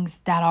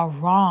things that are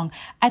wrong.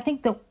 I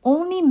think the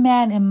only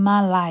man in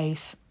my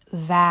life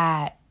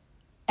that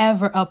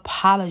ever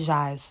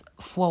apologized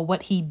for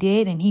what he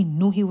did and he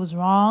knew he was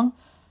wrong,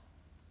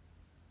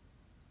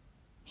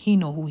 he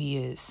knew who he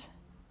is.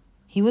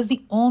 He was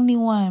the only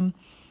one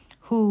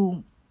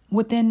who,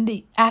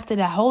 after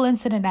that whole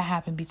incident that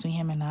happened between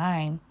him and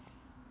I,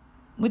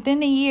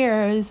 within the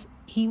years,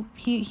 he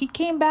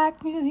came back,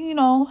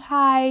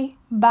 hi,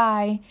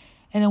 bye.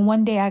 And then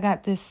one day I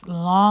got this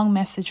long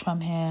message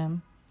from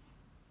him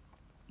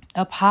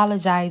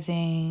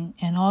apologizing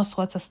and all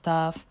sorts of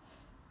stuff,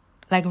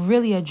 like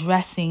really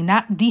addressing,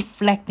 not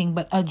deflecting,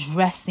 but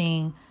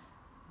addressing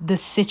the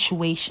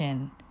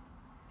situation,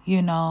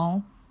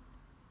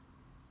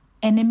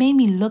 And it made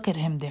me look at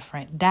him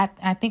different. That,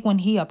 I think when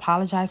he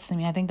apologized to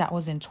me, I think that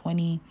was in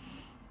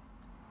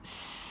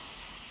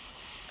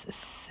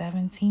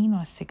 2017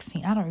 or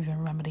 16. I don't even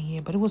remember the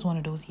year, but it was one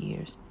of those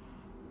years.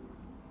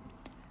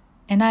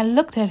 And I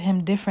looked at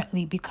him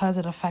differently because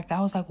of the fact that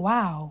I was like,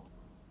 wow,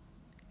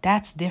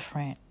 that's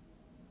different.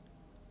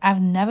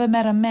 I've never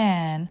met a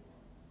man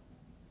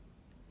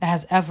that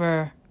has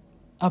ever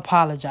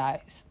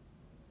apologized.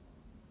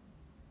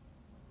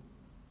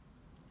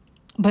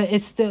 But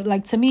it's still,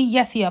 like, to me,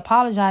 yes, he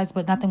apologized,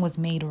 but nothing was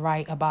made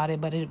right about it.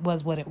 But it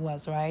was what it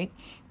was, right?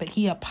 But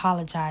he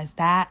apologized.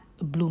 That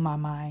blew my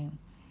mind.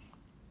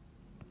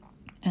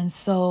 And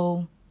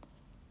so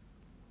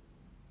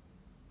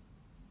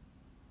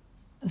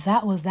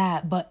that was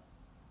that. But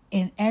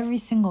in every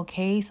single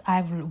case,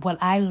 what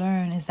I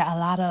learned is that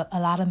a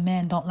lot of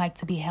men don't like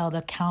to be held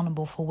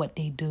accountable for what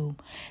they do.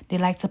 They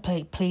like to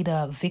play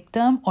the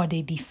victim, or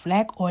they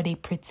deflect, or they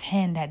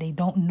pretend that they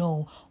don't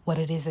know what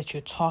it is that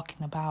you're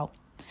talking about.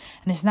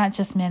 And it's not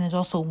just men, it's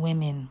also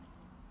women.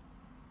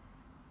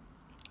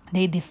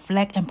 They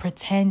deflect and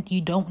pretend you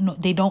don't know.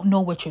 They don't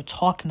know what you're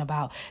talking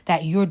about,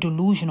 that you're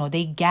delusional.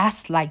 They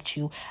gaslight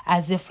you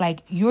as if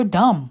like you're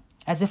dumb,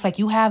 as if like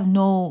you have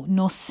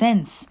no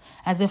sense,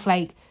 as if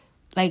like,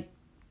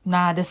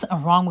 nah, there's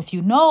something wrong with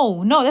you.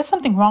 No, there's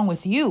something wrong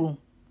with you.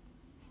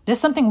 There's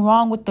something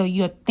wrong with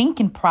your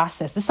thinking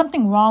process. There's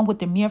something wrong with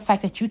the mere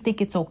fact that you think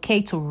it's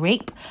okay to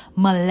rape,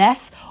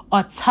 molest,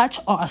 or touch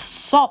or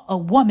assault a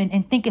woman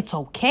and think it's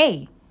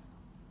okay.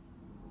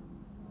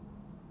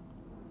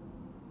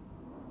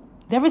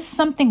 There is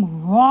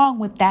something wrong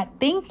with that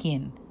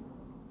thinking.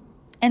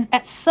 And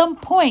at some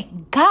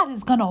point, God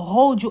is going to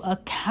hold you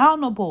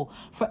accountable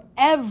for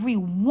every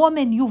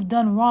woman you've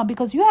done wrong.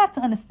 Because you have to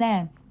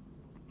understand,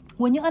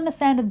 when you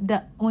understand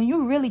when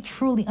you really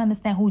truly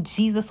understand who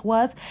Jesus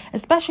was,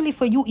 especially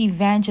for you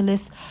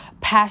evangelists,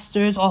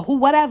 pastors, or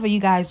whatever you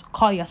guys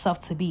call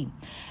yourself to be,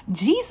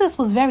 Jesus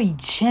was very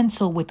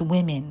gentle with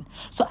women.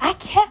 So I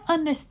can't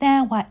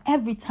understand why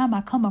every time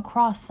I come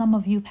across some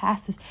of you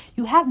pastors,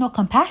 you have no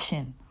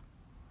compassion.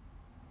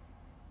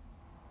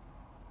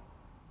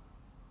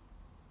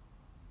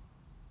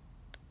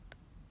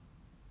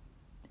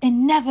 It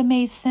never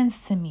made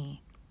sense to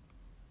me.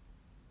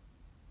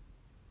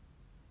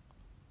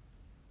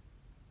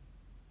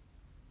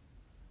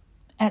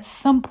 At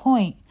some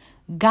point,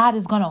 God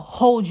is going to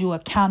hold you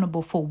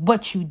accountable for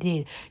what you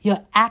did,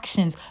 your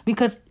actions,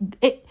 because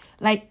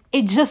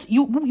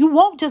you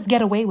won't just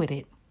get away with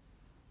it.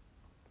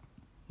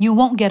 You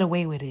won't get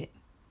away with it.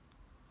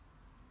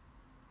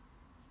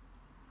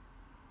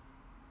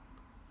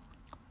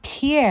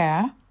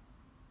 Pierre,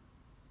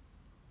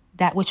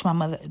 that which my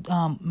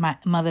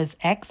mother's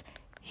ex,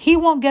 he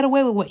won't get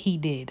away with what he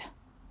did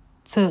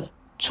to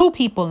two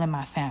people in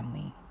my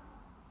family.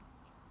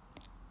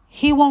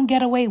 He won't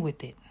get away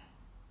with it.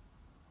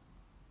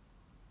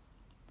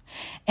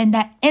 And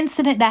that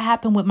incident that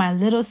happened with my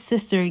little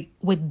sister,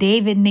 with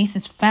David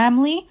Nason's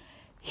family,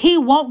 he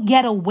won't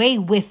get away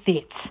with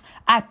it.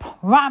 I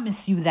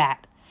promise you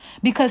that.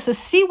 Because to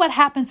see what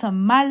happened to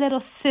my little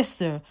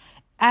sister,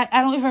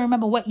 I don't even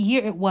remember what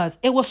year it was.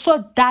 It was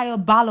so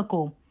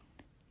diabolical.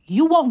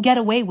 You won't get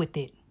away with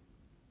it.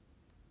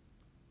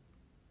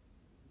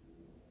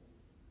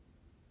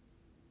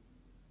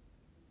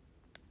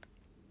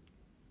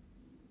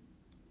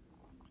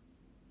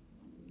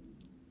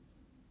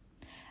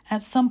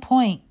 At some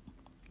point,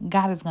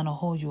 God is going to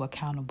hold you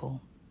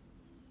accountable.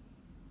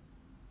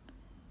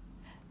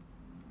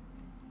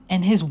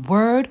 And his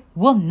word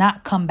will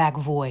not come back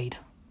void.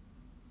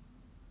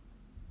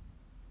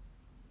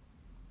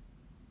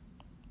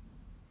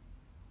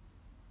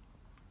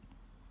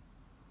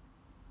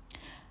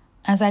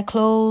 As I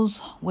close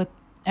with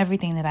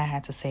everything that I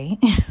had to say,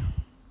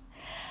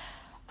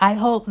 I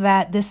hope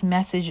that this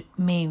message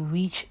may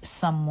reach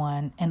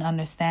someone and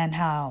understand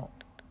how,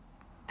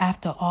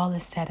 after all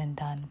is said and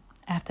done,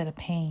 after the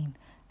pain,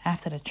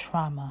 after the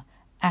trauma,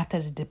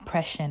 after the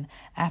depression,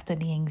 after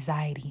the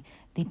anxiety,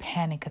 the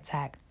panic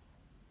attack,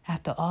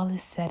 after all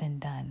is said and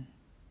done,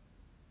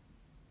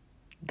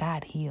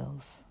 God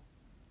heals.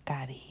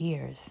 God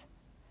hears.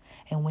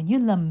 And when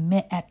you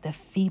lament at the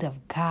feet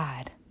of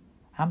God,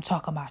 I'm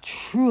talking about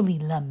truly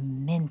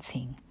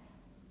lamenting,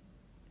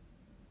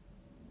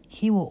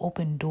 he will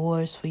open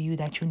doors for you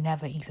that you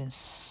never even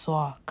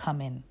saw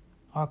coming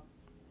or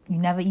you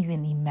never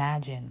even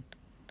imagined.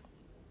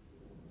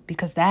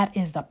 Because that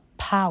is the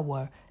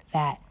power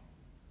that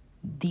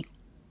the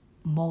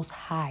Most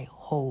High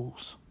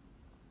holds.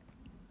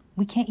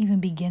 We can't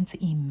even begin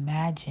to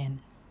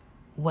imagine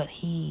what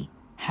he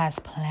has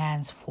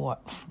plans for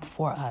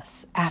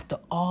us. After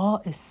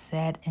all is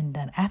said and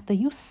done, after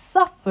you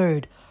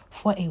suffered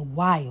for a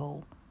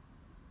while,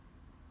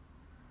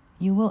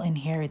 you will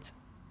inherit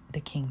the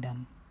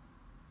kingdom.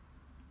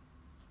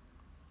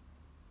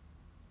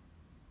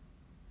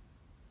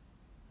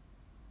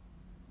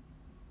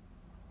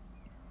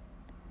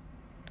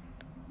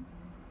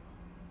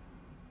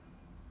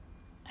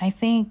 I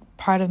think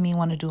part of me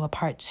want to do a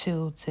part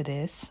 2 to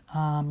this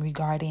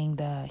regarding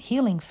the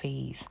healing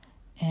phase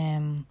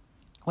and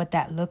what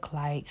that looked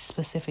like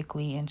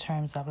specifically in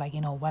terms of like,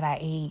 what I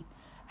ate,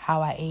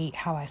 how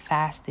I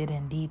fasted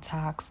and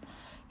detox,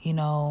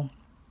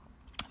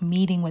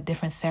 meeting with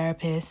different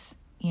therapists,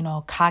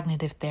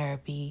 cognitive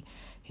therapy,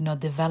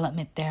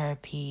 development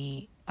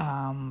therapy,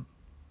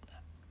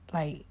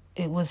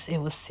 it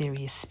was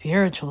serious.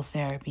 Spiritual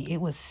therapy, it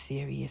was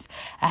serious.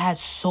 I had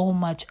so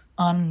much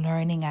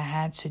unlearning I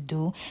had to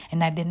do,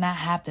 and I did not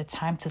have the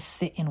time to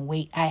sit and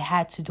wait. I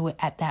had to do it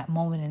at that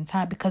moment in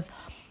time, because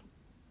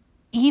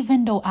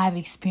even though I've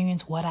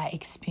experienced what I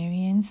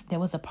experienced, there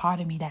was a part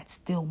of me that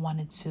still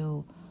wanted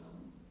to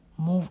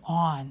move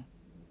on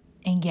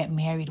and get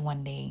married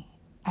one day.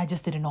 I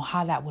just didn't know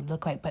how that would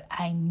look like, but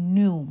I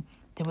knew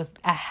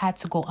I had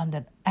to go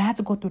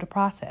through the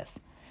process,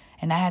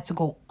 and I had to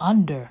go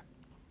under.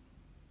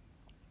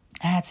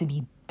 I had to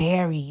be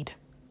buried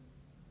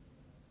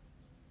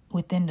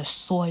within the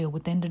soil,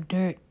 within the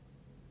dirt,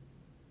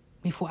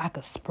 before I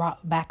could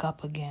sprout back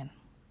up again.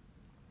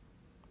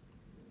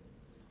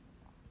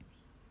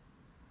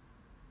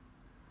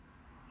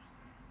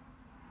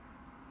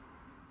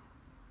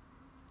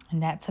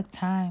 And that took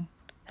time.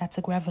 That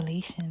took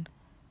revelation.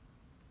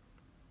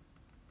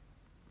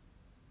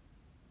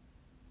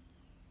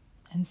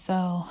 And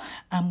so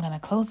I'm going to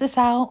close this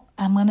out.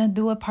 I'm going to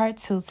do a part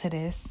 2 to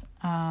this.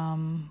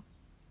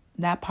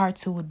 That part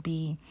 2 would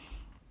be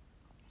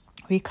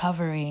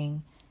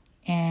recovering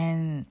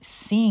and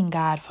seeing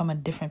God from a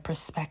different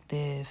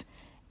perspective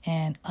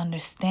and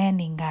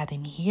understanding God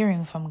and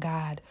hearing from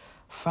God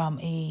from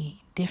a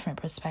different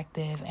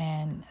perspective.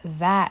 And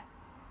that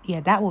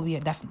will be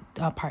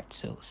a part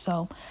 2.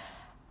 So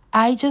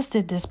I just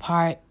did this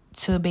part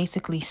to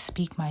basically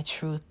speak my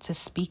truth, to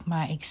speak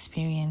my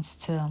experience,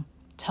 to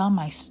tell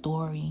my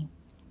story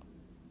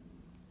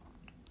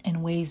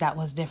in ways that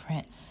was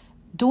different.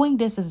 Doing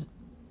this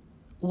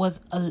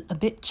was a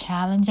bit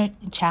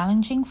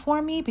challenging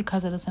for me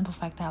because of the simple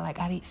fact that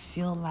I didn't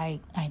feel like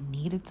I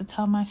needed to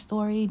tell my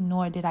story,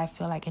 nor did I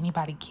feel like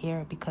anybody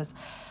cared, because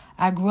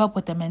I grew up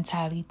with the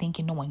mentality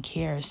thinking no one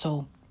cares.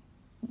 So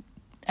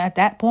at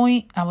that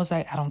point, I was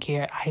like, I don't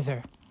care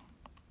either.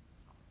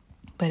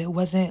 But it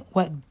wasn't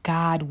what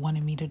God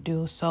wanted me to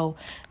do. So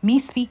me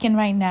speaking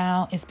right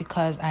now is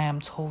because I am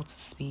told to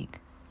speak.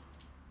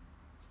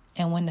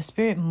 And when the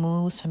Spirit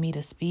moves for me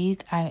to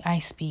speak, I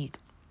speak.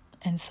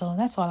 And so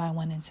that's all I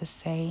wanted to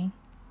say.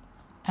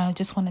 I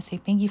just want to say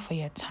thank you for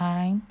your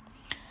time.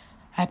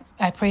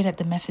 I pray that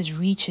the message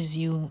reaches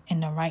you in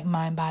the right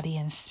mind, body,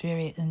 and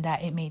spirit, and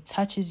that it may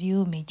touches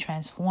you, may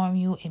transform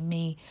you, it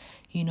may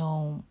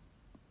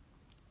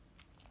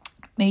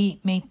may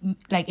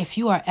like, if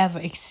you are ever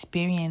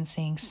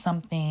experiencing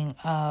something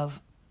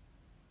of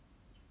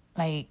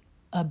like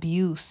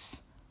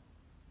abuse,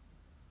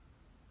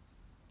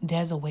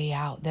 there's a way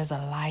out. There's a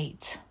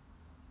light.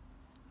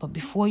 But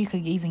before you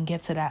could even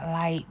get to that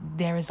light,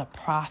 there is a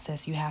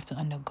process you have to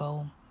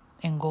undergo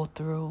and go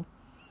through.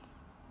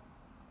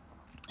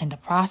 And the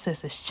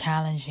process is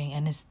challenging,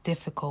 and it's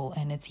difficult,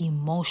 and it's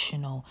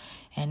emotional,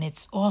 and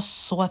it's all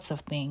sorts of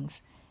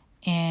things.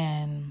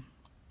 And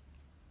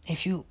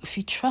if you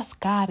trust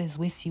God is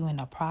with you in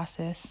the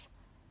process,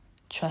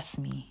 trust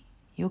me,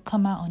 you'll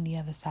come out on the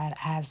other side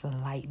as a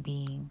light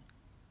being.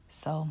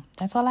 So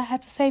that's all I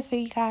had to say for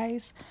you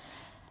guys.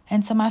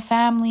 And to my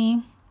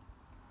family,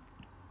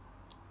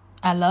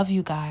 I love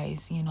you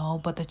guys,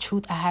 but the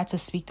truth, I had to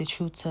speak the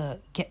truth to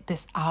get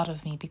this out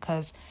of me,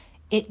 because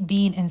it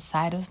being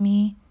inside of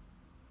me,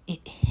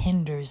 it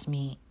hinders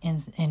me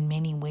in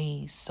many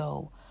ways.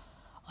 So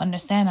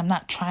understand, I'm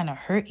not trying to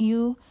hurt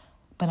you,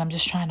 but I'm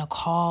just trying to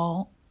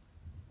call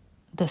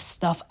the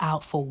stuff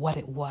out for what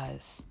it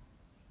was.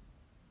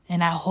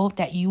 And I hope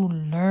that you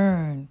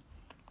learn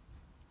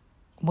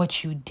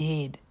what you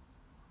did.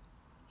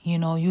 You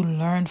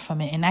learn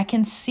from it. And I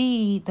can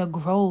see the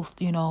growth,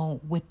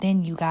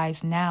 within you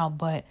guys now,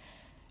 but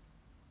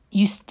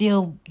you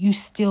still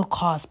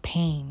cause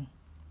pain.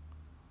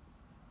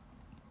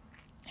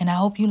 And I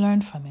hope you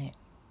learn from it.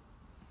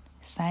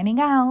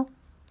 Signing out.